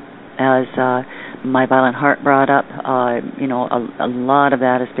 And as My Violent Heart brought up, a lot of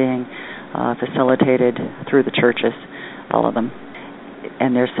that is being facilitated through the churches, all of them,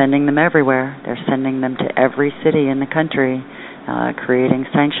 and they're sending them everywhere. They're sending them to every city in the country, creating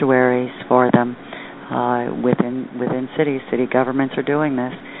sanctuaries for them within cities. City governments are doing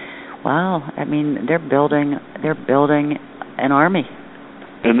this. Wow, I mean, they're building an army.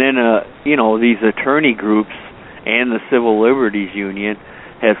 And then these attorney groups and the Civil Liberties Union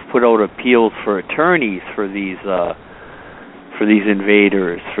has put out appeals for attorneys for these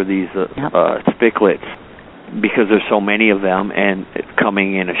invaders, for these spicklets, because there's so many of them and it's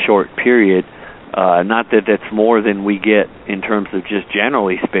coming in a short period. Not that that's more than we get in terms of just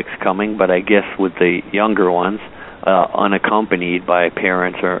generally spics coming, but I guess with the younger ones, unaccompanied by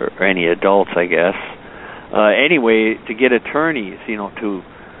parents or any adults, I guess. Anyway, to get attorneys, to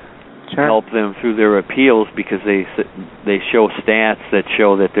help them through their appeals, because they show stats that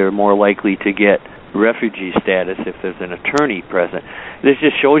show that they're more likely to get refugee status if there's an attorney present. This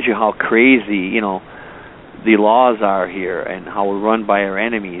just shows you how crazy, the laws are here and how we're run by our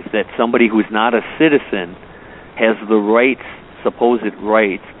enemies, that somebody who's not a citizen has the rights, supposed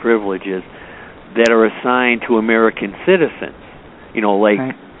rights, privileges that are assigned to American citizens,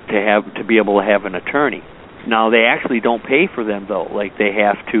 to be able to have an attorney. Now, they actually don't pay for them, though, like they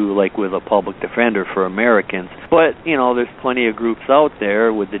have to, like with a public defender for Americans. But, there's plenty of groups out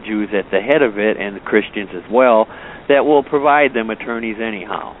there with the Jews at the head of it, and the Christians as well, that will provide them attorneys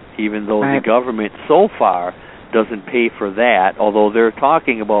anyhow, even though the government so far doesn't pay for that, although they're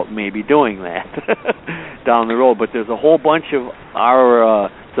talking about maybe doing that down the road. But there's a whole bunch of our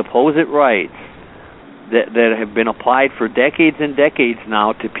supposed rights that have been applied for decades and decades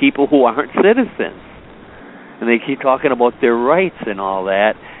now to people who aren't citizens. And they keep talking about their rights and all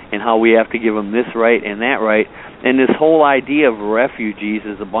that, and how we have to give them this right and that right. And this whole idea of refugees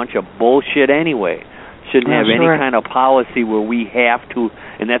is a bunch of bullshit anyway. Shouldn't have any kind of policy where we have to,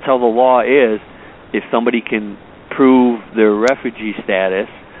 and that's how the law is. If somebody can prove their refugee status,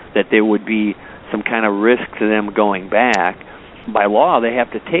 that there would be some kind of risk to them going back, by law they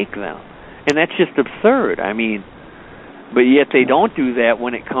have to take them. And that's just absurd. I mean, but yet they don't do that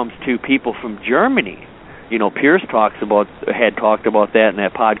when it comes to people from Germany. Pierce had talked about that in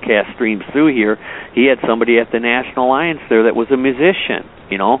that podcast streams through here. He had somebody at the National Alliance there that was a musician,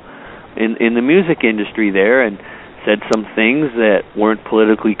 in the music industry there, and said some things that weren't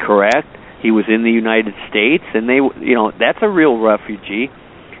politically correct. He was in the United States, and that's a real refugee.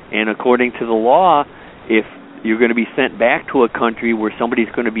 And according to the law, if you're going to be sent back to a country where somebody's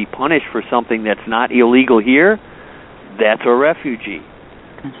going to be punished for something that's not illegal here, that's a refugee.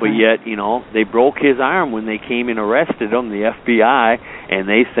 But yet, they broke his arm when they came and arrested him, the FBI, and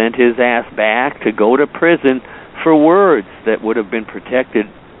they sent his ass back to go to prison for words that would have been protected,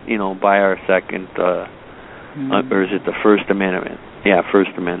 by our second, or is it the First Amendment? Yeah, First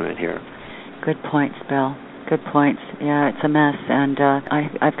Amendment here. Good points, Bill. Good points. Yeah, it's a mess, and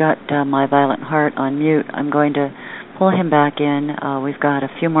I've got My Violent Heart on mute. I'm going to pull him back in. We've got a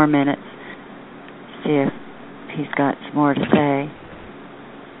few more minutes. See if he's got some more to say.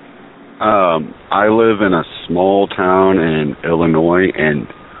 I live in a small town in Illinois, and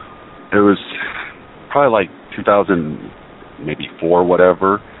it was probably like 2004,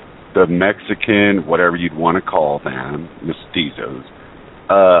 whatever. The Mexican, whatever you'd want to call them, mestizos.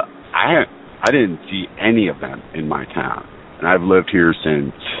 I didn't see any of them in my town, and I've lived here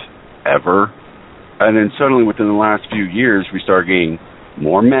since ever. And then suddenly, within the last few years, we started getting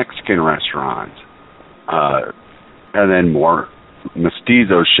more Mexican restaurants, and then more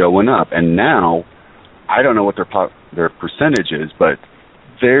mestizos showing up. And now, I don't know what their percentage is, but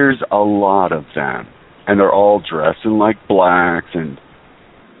there's a lot of them, and they're all dressing like blacks and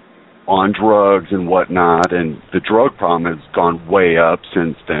on drugs and whatnot. And the drug problem has gone way up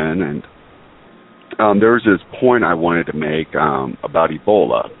since then. And there was this point I wanted to make about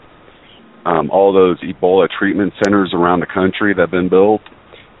Ebola. All those Ebola treatment centers around the country that have been built.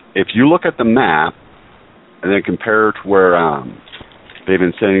 If you look at the map and then compare it to where they've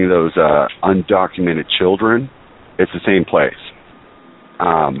been sending those undocumented children, it's the same place.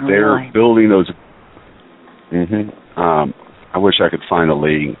 They're building those. I wish I could find a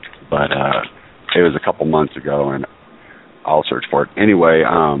link, but it was a couple months ago, and I'll search for it. Anyway,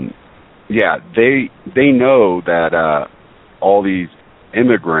 yeah, they know that all these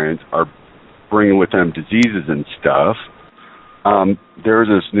immigrants are bringing with them diseases and stuff. There was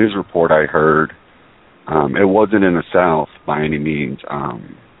this news report I heard. It wasn't in the South by any means.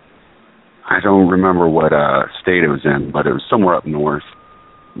 I don't remember what state it was in, but it was somewhere up north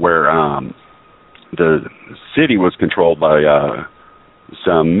where the city was controlled by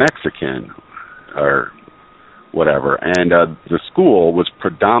some Mexican or whatever, and the school was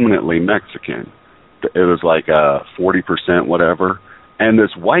predominantly Mexican. It was like 40% whatever, and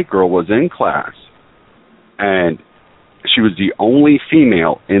this white girl was in class, and she was the only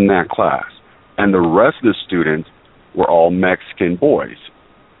female in that class, and the rest of the students were all Mexican boys.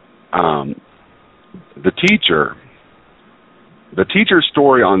 The teacher's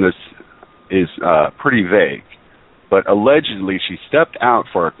story on this is pretty vague, but allegedly she stepped out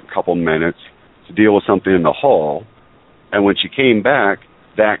for a couple minutes to deal with something in the hall, and when she came back,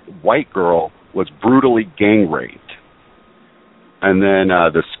 that white girl was brutally gang raped. And then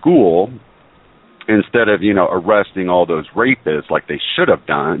the school, instead of, arresting all those rapists like they should have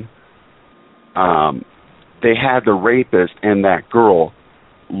done, they had the rapist and that girl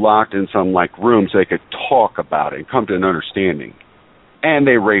locked in some room so they could talk about it and come to an understanding. And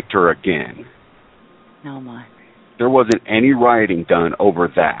they raped her again. Oh my. There wasn't any rioting done over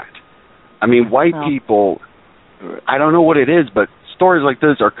that. I mean, white people, I don't know what it is, but stories like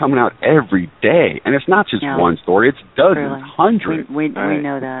this are coming out every day. And it's not just one story, it's dozens, hundreds. We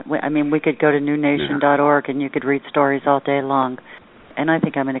know that. We could go to newnation.org and you could read stories all day long. And I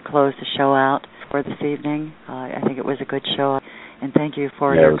think I'm going to close the show out for this evening. I think it was a good show. And thank you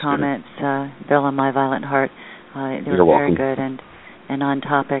for your comments, Bill and My Violent Heart. They were very good and on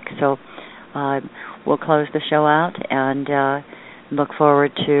topic. So we'll close the show out and look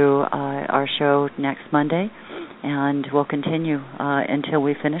forward to our show next Monday. And we'll continue until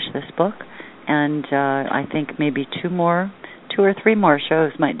we finish this book. And I think maybe 2 or 3 more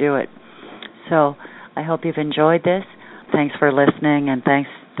shows might do it. So I hope you've enjoyed this. Thanks for listening, and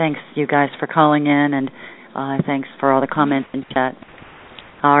thanks you guys for calling in, and thanks for all the comments in chat.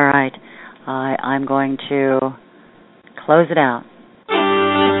 All right. I'm going to close it out.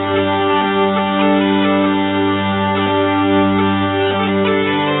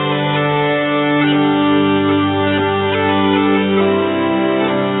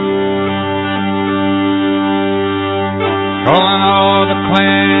 Calling all the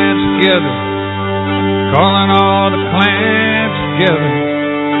clans together. Calling all the clans together.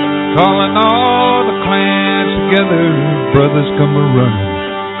 Calling all the clans together. Brothers come a-running.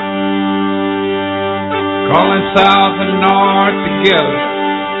 Calling south and north together.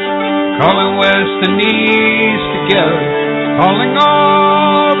 Calling west and east together. Calling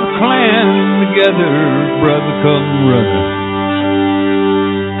all the clans together. Brothers come running.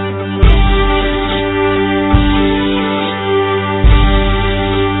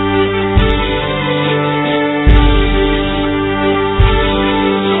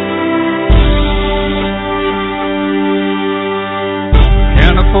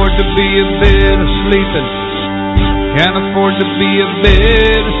 Afford to be a bit of sleeping. Can't afford to be a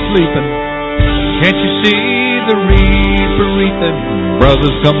bit of sleeping. Can't you see the reaper reaping?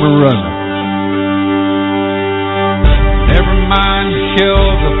 Brothers come a-running. Never mind the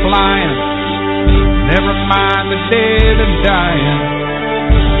shells are flying. Never mind the dead and dying.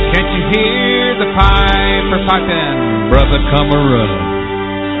 Can't you hear the piper piping, brother, come a-running.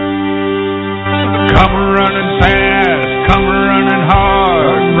 Come a-running fast, come a-running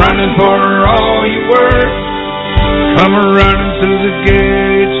hard, running for all you worth. Come a-running through the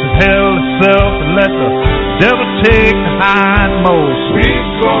gates of hell itself and let the devil take the hindmost. We're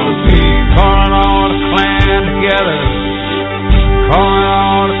gonna be calling all the clan together, calling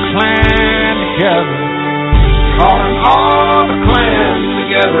all the clan together, calling all the clan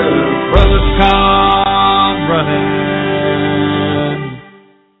together. Brothers, come running.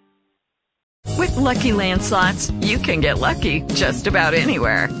 With Lucky Land Slots, you can get lucky just about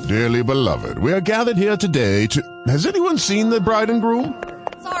anywhere. Dearly beloved, we are gathered here today to... Has anyone seen the bride and groom?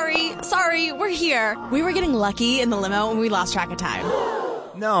 Sorry, we're here. We were getting lucky in the limo and we lost track of time.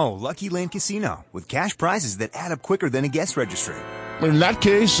 No, Lucky Land Casino, with cash prizes that add up quicker than a guest registry. In that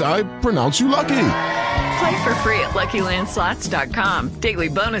case, I pronounce you lucky. Play for free at LuckyLandSlots.com. Daily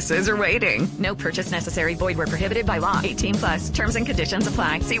bonuses are waiting. No purchase necessary. Void where prohibited by law. 18+. Terms and conditions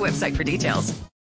apply. See website for details.